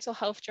 my mental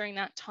health during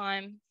that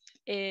time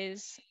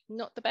is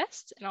not the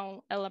best, and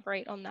I'll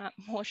elaborate on that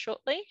more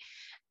shortly.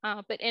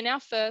 But in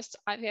our first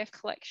IVF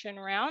collection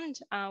round,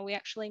 we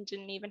actually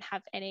didn't even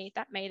have any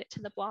that made it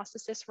to the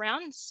blastocyst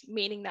rounds,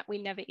 meaning that we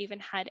never even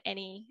had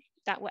any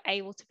that were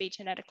able to be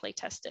genetically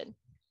tested.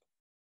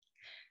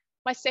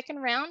 My second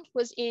round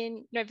was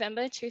in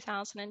November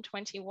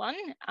 2021,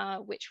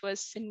 which was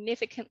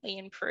significantly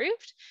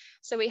improved.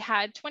 So we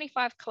had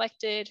 25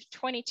 collected,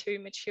 22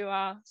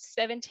 mature,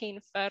 17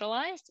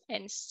 fertilized,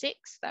 and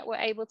 6 that were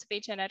able to be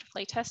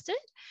genetically tested.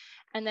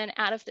 And then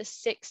out of the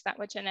 6 that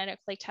were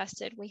genetically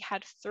tested, we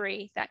had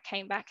 3 that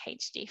came back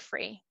HD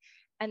free,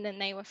 and then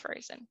they were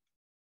frozen.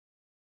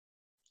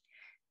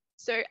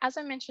 So as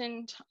I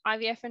mentioned,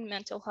 IVF and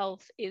mental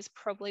health is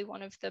probably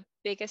one of the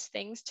biggest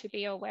things to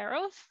be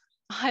aware of.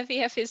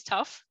 IVF is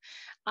tough.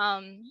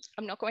 I'm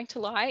not going to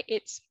lie.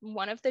 It's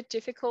one of the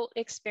difficult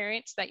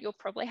experiences that you'll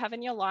probably have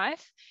in your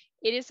life.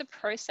 It is a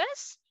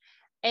process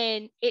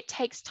and it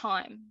takes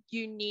time.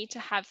 You need to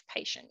have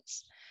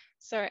patience.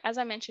 So as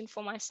I mentioned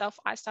for myself,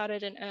 I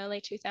started in early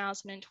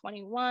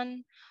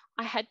 2021.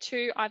 I had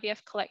 2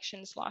 IVF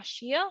collections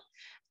last year.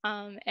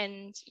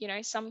 And,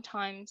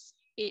 sometimes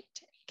it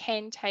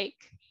can take,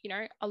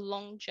 a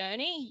long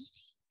journey,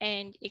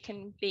 and it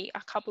can be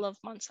a couple of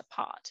months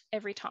apart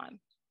every time.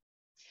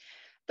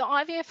 The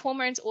IVF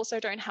hormones also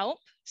don't help.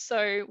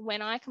 So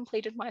when I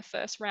completed my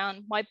first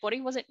round, my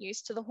body wasn't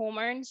used to the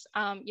hormones,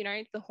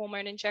 the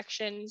hormone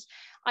injections.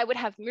 I would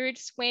have mood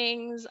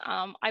swings.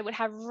 I would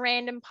have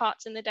random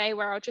parts in the day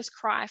where I'll just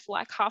cry for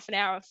like half an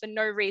hour for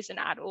no reason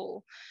at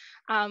all.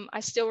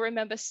 I still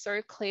remember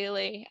so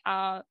clearly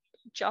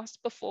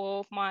just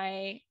before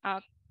my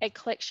egg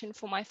collection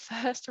for my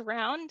first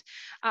round,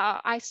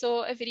 I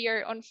saw a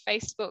video on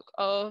Facebook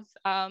of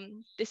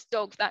this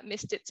dog that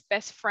missed its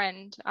best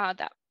friend,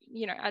 that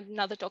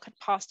another dog had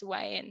passed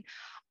away, and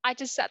I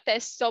just sat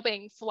there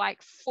sobbing for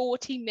like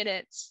 40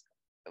 minutes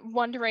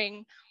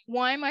wondering,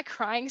 why am I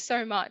crying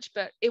so much?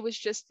 But it was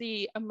just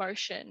the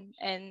emotion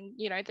and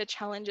the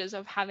challenges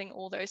of having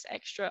all those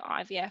extra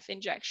IVF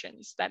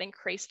injections that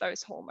increase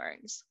those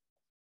hormones.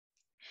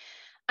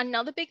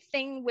 Another big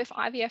thing with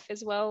IVF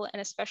as well, and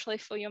especially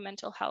for your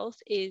mental health,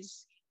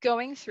 is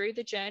going through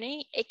the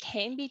journey. It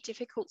can be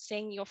difficult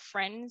seeing your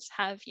friends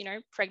have,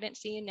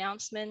 pregnancy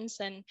announcements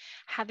and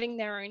having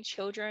their own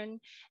children.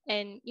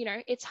 And,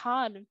 it's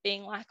hard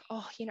being like,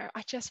 oh,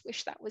 I just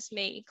wish that was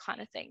me kind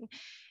of thing.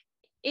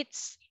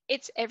 It's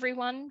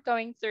everyone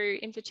going through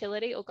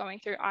infertility or going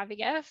through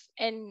IVF,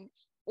 and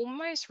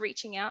almost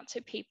reaching out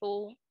to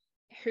people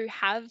who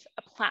have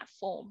a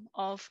platform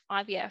of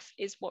IVF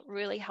is what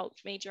really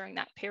helped me during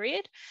that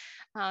period.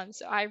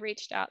 So I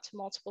reached out to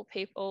multiple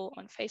people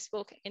on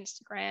Facebook,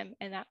 Instagram,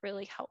 and that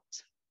really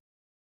helped.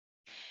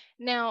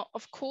 Now,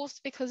 of course,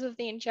 because of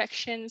the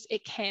injections,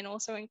 it can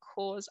also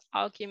cause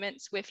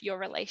arguments with your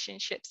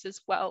relationships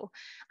as well.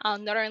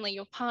 Not only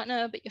your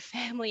partner, but your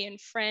family and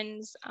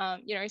friends.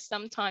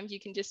 Sometimes you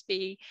can just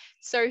be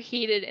so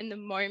heated in the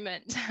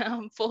moment,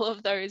 full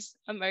of those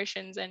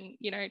emotions, and,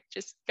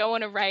 just go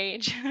on a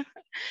rage.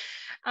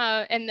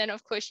 And then,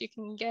 of course, you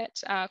can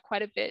get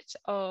quite a bit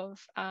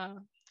of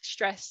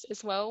stress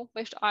as well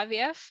with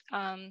IVF.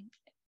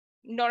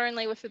 Not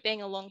only with it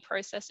being a long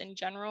process in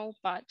general,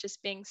 but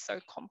just being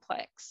so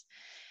complex.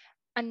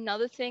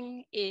 Another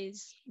thing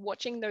is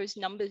watching those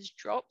numbers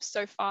drop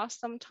so fast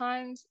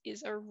sometimes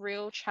is a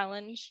real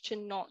challenge to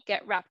not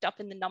get wrapped up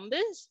in the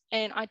numbers.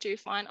 And I do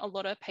find a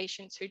lot of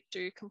patients who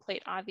do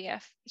complete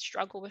IVF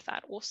struggle with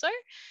that also.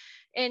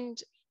 And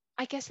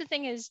I guess the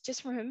thing is,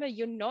 just remember,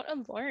 you're not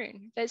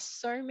alone. There's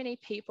so many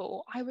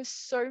people. I was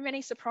so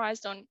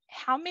surprised on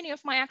how many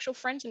of my actual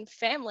friends and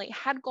family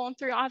had gone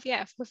through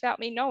IVF without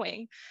me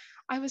knowing.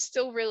 I was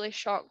still really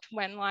shocked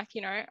when,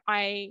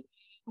 I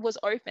was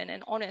open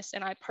and honest,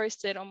 and I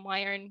posted on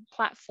my own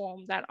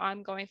platform that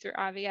I'm going through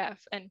IVF.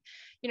 And,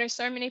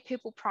 so many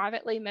people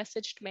privately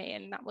messaged me,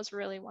 and that was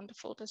really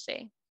wonderful to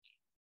see.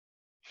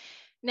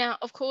 Now,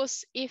 of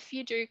course, if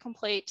you do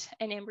complete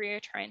an embryo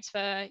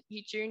transfer,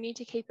 you do need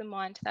to keep in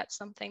mind that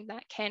something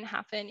that can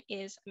happen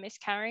is a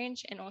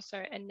miscarriage and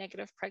also a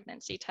negative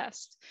pregnancy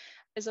test.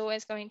 There's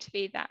always going to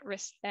be that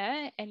risk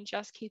there, and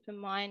just keep in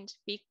mind,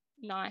 be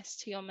nice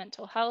to your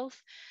mental health.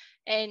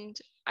 And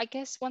I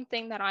guess one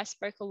thing that I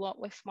spoke a lot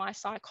with my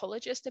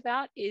psychologist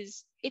about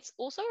is it's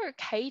also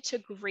okay to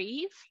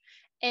grieve.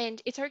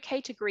 And it's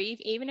okay to grieve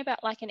even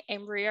about like an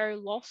embryo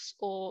loss,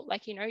 or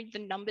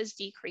the numbers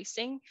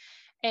decreasing.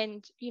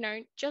 And,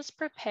 just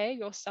prepare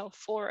yourself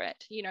for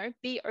it.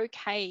 Be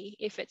okay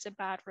if it's a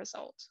bad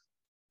result.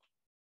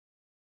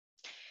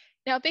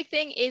 Now, a big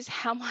thing is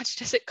how much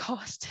does it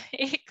cost?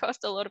 It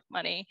costs a lot of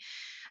money.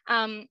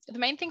 The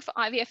main thing for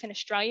IVF in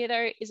Australia,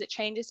 though, is it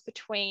changes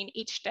between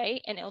each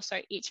state and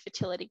also each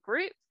fertility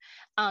group.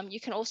 You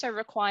can also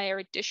require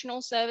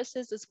additional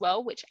services as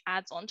well, which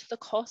adds on to the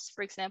costs,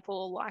 for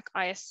example, like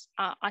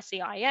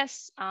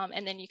ICIS,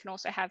 and then you can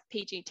also have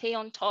PGT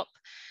on top.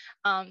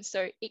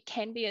 So it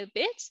can be a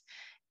bit.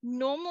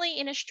 Normally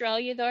in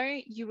Australia, though,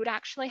 you would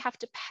actually have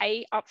to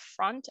pay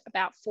upfront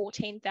about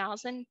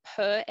 $14,000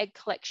 per egg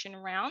collection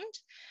round.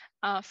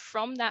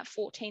 From that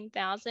 $14,000,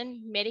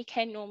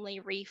 Medicare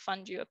normally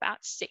refund you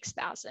about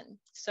 $6,000.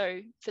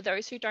 So for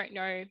those who don't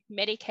know,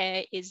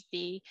 Medicare is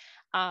the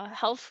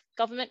health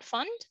government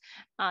fund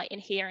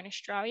here in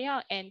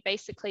Australia, and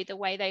basically the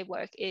way they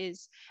work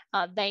is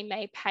they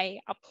may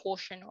pay a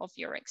portion of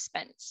your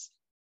expense.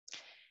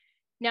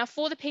 Now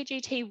for the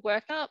PGT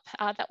workup,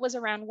 that was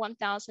around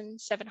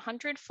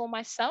 $1,700 for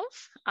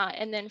myself.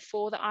 And then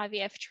for the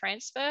IVF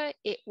transfer,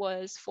 it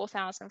was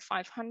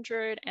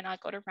 $4,500 and I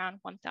got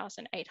around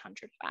 $1,800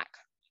 back.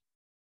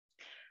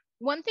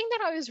 One thing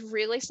that I was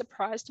really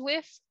surprised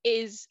with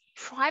is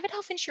private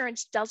health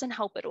insurance doesn't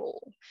help at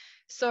all.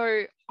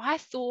 So I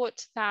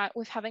thought that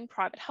with having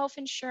private health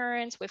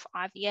insurance with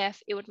IVF,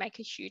 it would make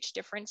a huge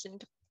difference in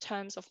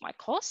terms of my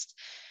cost,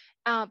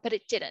 but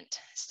it didn't.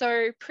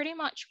 So pretty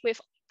much with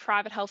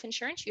private health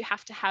insurance, you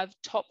have to have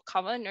top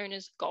cover known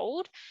as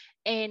gold.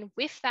 And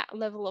with that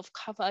level of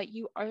cover,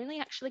 you only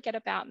actually get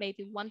about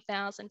maybe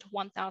 1,000 to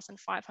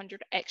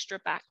 1,500 extra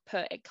back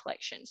per egg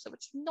collection. So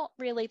it's not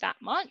really that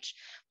much,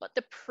 but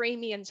the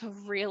premiums are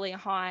really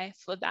high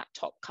for that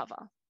top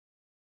cover.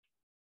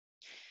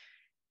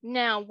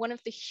 Now, one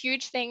of the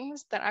huge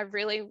things that I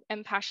really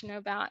am passionate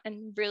about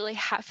and really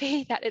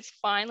happy that it's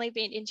finally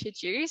been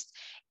introduced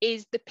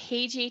is the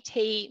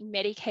PGT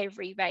Medicare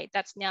rebate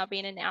that's now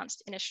been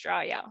announced in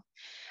Australia.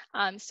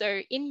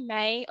 So in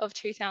May of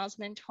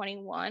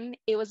 2021,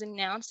 it was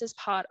announced as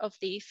part of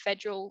the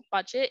federal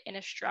budget in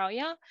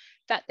Australia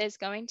that there's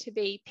going to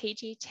be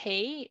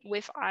PGT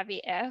with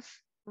IVF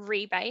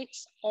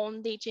rebates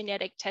on the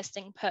genetic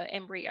testing per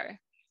embryo.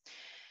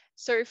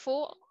 So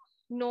for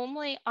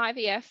normally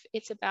IVF,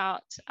 it's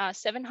about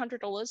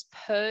 $700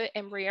 per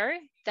embryo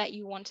that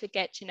you want to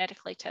get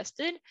genetically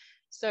tested.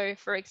 So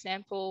for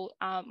example,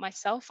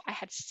 myself, I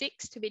had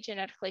 6 to be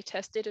genetically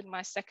tested in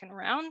my second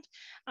round.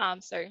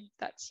 So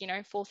that's,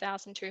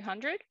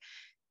 $4,200.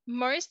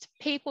 Most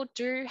people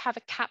do have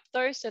a cap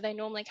though. So they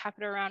normally cap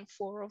it around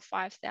 4,000 or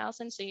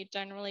 5,000. So you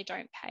generally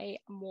don't pay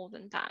more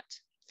than that.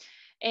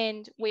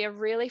 And we are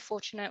really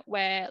fortunate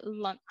where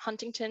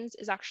Huntington's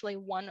is actually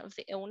one of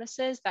the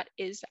illnesses that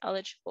is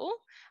eligible,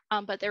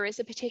 but there is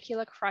a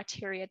particular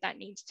criteria that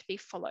needs to be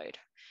followed.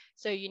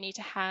 So you need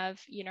to have,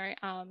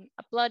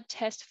 a blood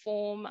test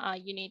form.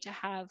 You need to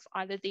have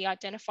either the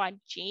identified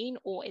gene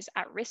or is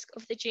at risk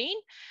of the gene.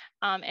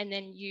 And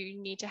then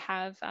you need to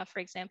have, for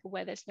example,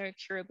 where there's no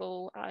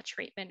curable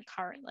treatment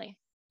currently.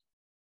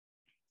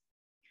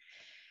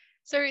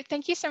 So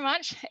thank you so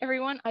much,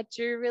 everyone. I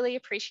do really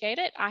appreciate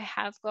it. I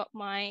have got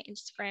my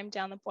Instagram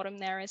down the bottom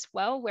there as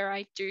well, where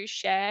I do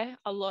share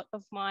a lot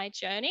of my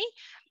journey,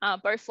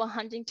 both for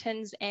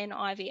Huntington's and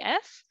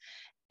IVF.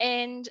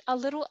 And a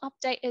little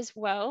update as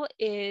well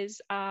is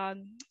a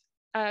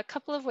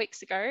couple of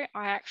weeks ago,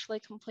 I actually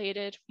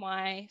completed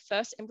my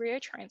first embryo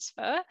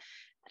transfer.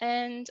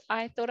 And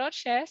I thought I'd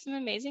share some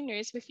amazing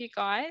news with you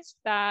guys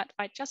that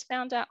I just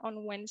found out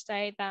on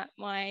Wednesday that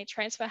my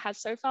transfer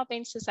has so far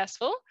been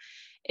successful.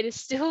 It is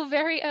still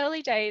very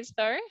early days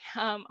though.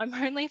 I'm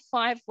only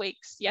 5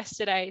 weeks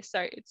yesterday, so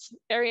it's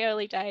very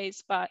early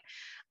days, but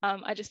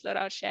I just thought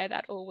I'd share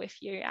that all with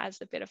you as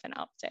a bit of an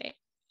update.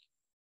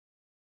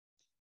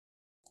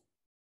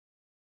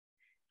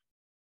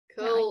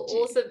 Cool,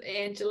 awesome,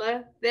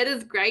 Angela. That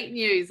is great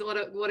news.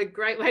 What a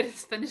great way to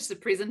finish the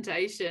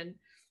presentation.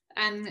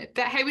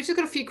 But hey, we've just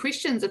got a few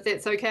questions, if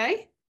that's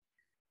okay.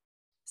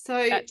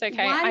 So that's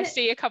okay. I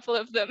see a couple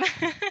of them.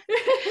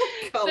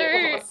 Cool, so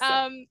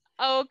awesome.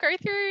 I'll go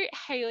through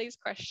Haley's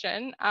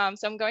question.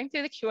 So I'm going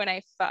through the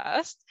Q&A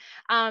first.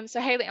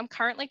 So Haley, I'm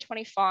currently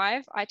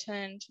 25. I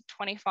turned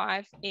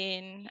 25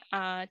 in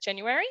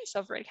January. So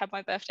I've already had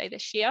my birthday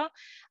this year.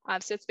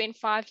 So it's been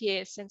 5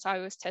 years since I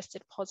was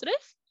tested positive.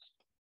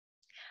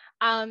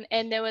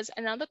 And there was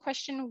another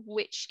question,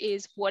 which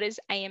is, what is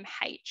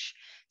AMH?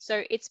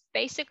 So it's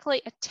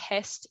basically a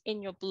test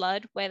in your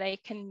blood where they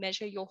can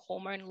measure your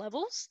hormone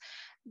levels.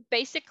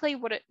 Basically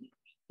what it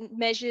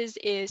measures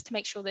is to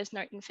make sure there's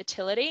no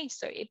infertility.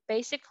 So it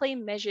basically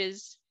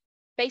measures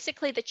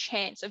the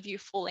chance of you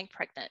falling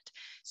pregnant.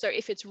 So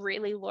if it's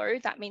really low,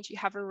 that means you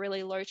have a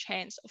really low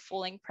chance of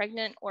falling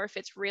pregnant, or if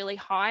it's really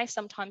high,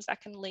 sometimes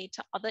that can lead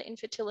to other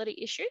infertility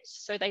issues.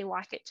 So they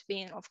like it to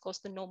be in, of course,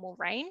 the normal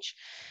range.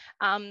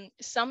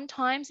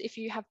 Sometimes if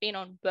you have been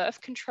on birth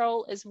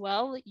control as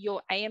well,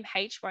 your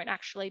AMH won't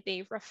actually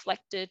be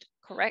reflected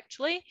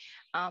correctly.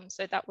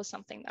 So that was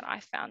something that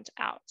I found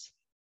out.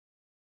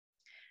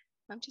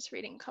 I'm just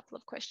reading a couple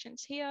of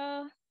questions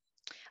here.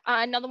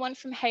 Another one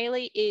from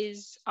Haley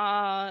is,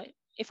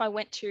 if I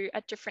went to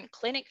a different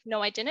clinic.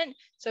 No, I didn't.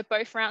 So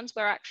both rounds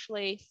were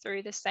actually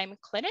through the same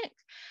clinic.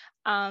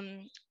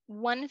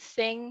 One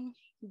thing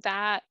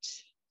that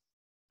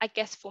I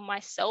guess for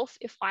myself,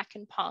 if I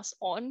can pass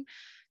on,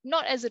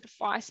 not as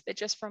advice, but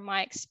just from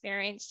my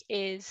experience,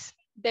 is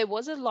there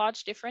was a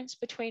large difference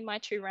between my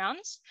 2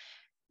 rounds.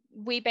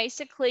 We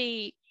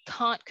basically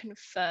can't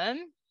confirm,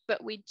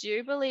 but we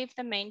do believe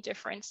the main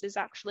difference is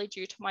actually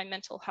due to my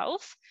mental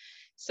health.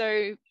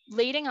 So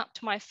leading up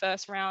to my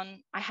first round,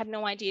 I had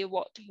no idea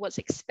what was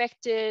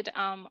expected.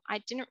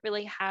 I didn't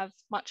really have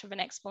much of an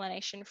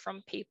explanation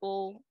from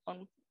people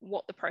on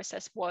what the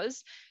process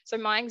was. So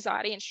my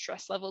anxiety and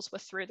stress levels were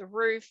through the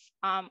roof.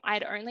 I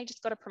had only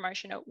just got a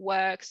promotion at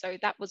work, so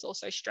that was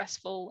also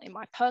stressful in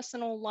my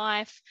personal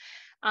life.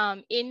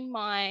 In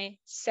my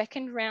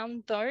second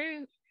round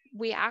though,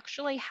 we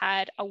actually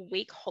had a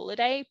week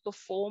holiday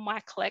before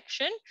my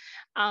collection.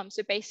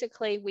 So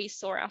basically we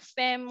saw our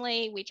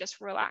family, we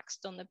just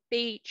relaxed on the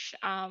beach.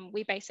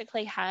 We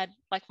basically had,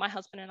 like my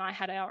husband and I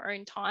had our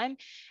own time,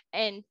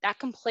 and that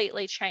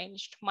completely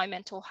changed my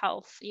mental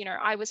health. You know,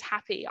 I was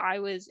happy, I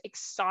was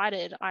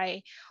excited.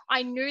 I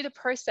knew the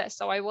process,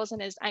 so I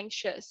wasn't as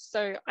anxious.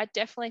 So I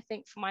definitely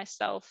think for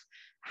myself,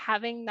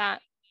 having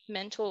that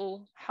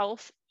mental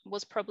health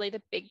was probably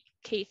the big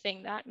key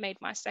thing that made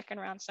my second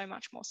round so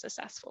much more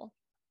successful.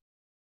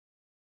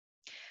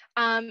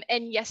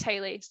 And yes,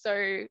 Hayley,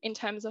 so in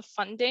terms of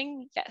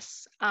funding,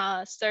 yes.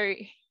 So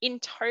in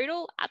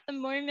total at the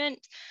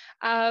moment,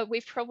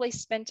 we've probably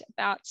spent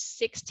about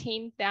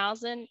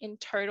 16,000 in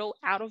total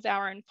out of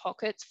our own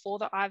pockets for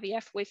the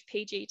IVF with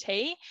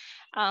PGT.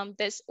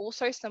 There's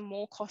also some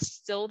more costs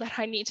still that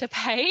I need to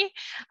pay.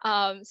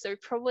 So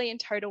probably in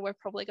total, we're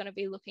probably going to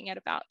be looking at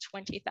about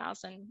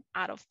 20,000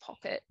 out of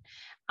pocket.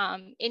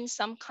 In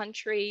some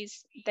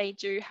countries, they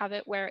do have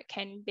it where it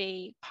can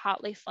be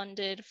partly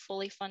funded,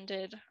 fully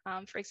funded.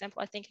 For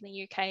example, I think in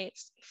the UK,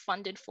 it's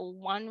funded for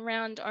 1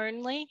 round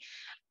only,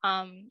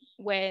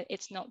 where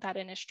it's not that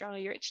in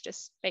Australia. It's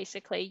just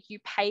basically you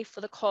pay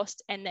for the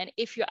cost, and then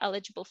if you're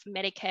eligible for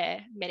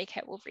Medicare,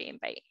 Medicare will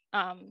rebate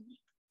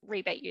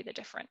you the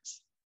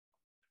difference.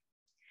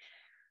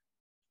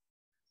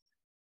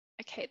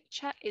 Okay, the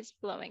chat is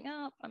blowing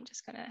up. I'm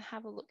just going to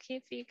have a look here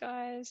for you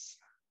guys.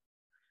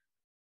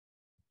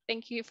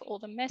 Thank you for all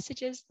the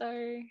messages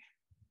though.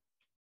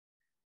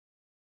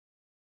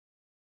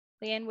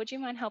 Leanne, would you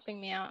mind helping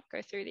me out,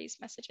 go through these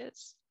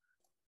messages?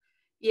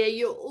 Yeah,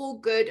 you're all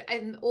good.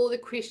 And all the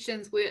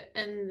questions were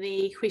in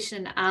the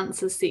question and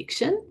answer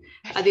section.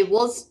 There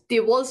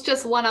was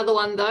just one other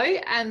one though.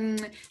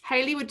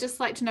 Hayley would just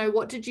like to know,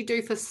 what did you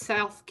do for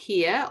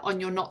self-care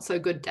on your not so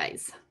good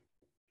days?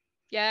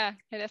 Yeah,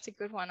 that's a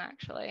good one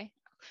actually.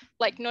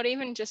 Like not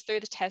even just through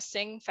the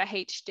testing for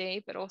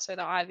HD, but also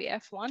the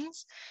IVF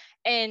ones.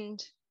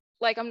 And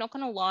like, I'm not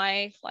going to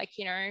lie, like,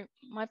 you know,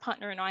 my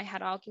partner and I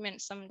had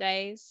arguments some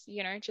days,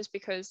 you know, just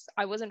because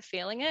I wasn't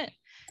feeling it.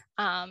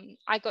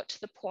 I got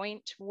to the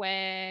point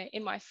where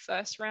in my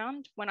first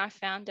round, when I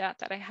found out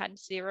that I had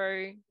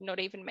 0, not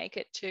even make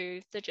it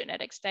to the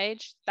genetic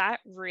stage, that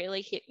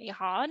really hit me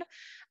hard.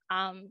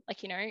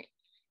 Like, you know,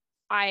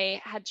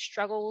 I had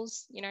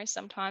struggles, you know,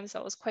 sometimes I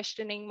was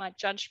questioning my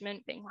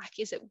judgment, being like,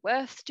 is it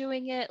worth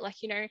doing it?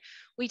 Like, you know,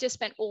 we just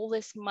spent all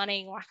this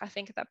money. Like, I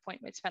think at that point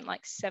we'd spent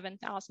like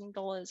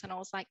 $7,000. And I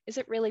was like, is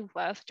it really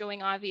worth doing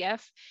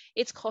IVF?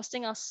 It's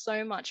costing us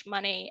so much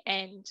money.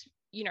 And,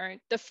 you know,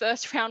 the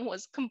first round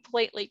was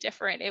completely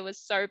different. It was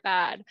so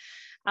bad.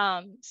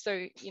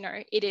 So, you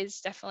know, it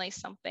is definitely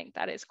something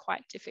that is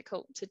quite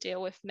difficult to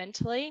deal with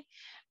mentally.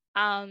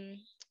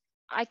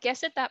 I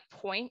guess at that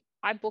point,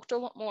 I booked a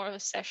lot more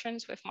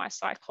sessions with my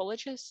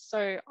psychologist.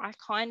 So I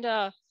kind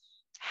of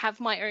have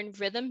my own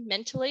rhythm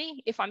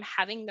mentally if I'm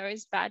having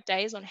those bad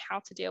days on how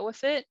to deal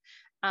with it.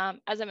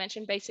 As I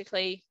mentioned,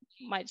 basically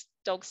my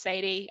dog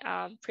Sadie,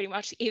 pretty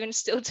much even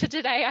still to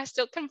today, I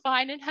still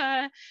confide in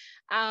her.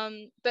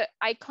 But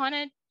I kind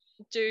of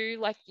do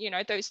like, you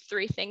know, those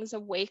 3 things a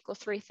week or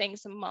 3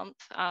 things a month.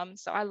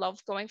 So I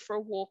love going for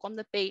a walk on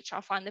the beach. I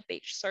find the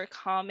beach so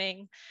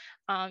calming.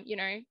 You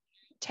know,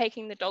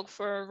 taking the dog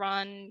for a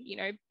run, you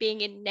know,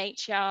 being in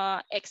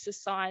nature,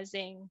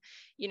 exercising,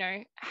 you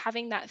know,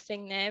 having that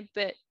thing there,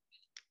 but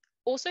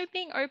also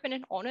being open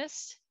and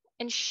honest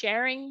and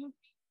sharing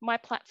my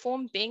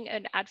platform, being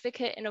an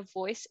advocate and a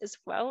voice as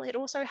well. It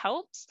also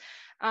helps.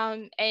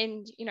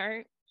 And, you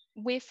know,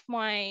 with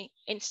my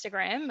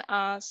Instagram,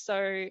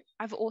 so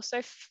I've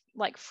also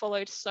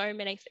followed so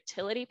many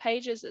fertility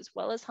pages as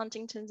well as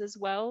Huntington's as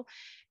well.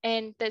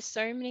 And there's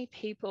so many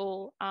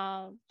people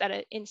that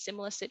are in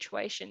similar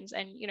situations,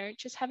 and, you know,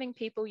 just having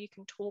people you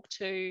can talk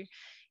to,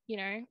 you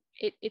know,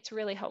 it's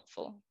really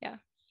helpful. Yeah.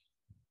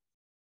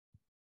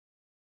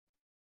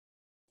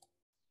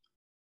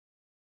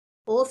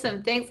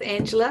 Awesome. Thanks,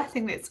 Angela. I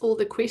think that's all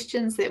the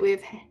questions that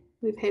we've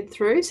had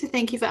through. So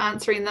thank you for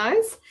answering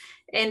those.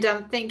 And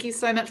thank you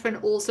so much for an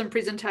awesome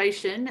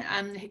presentation.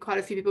 Quite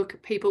a few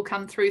people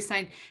come through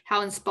saying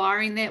how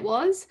inspiring that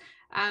was.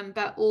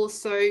 but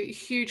also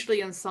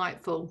hugely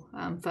insightful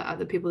for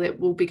other people that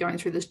will be going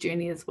through this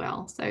journey as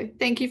well. So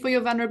thank you for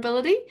your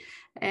vulnerability,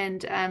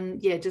 and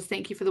yeah, just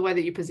thank you for the way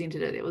that you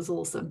presented it. It was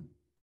awesome.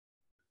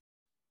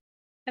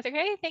 That's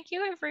okay. Thank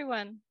you,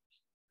 everyone.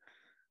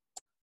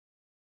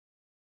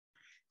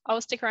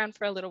 I'll stick around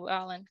for a little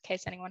while in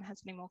case anyone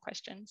has any more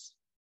questions.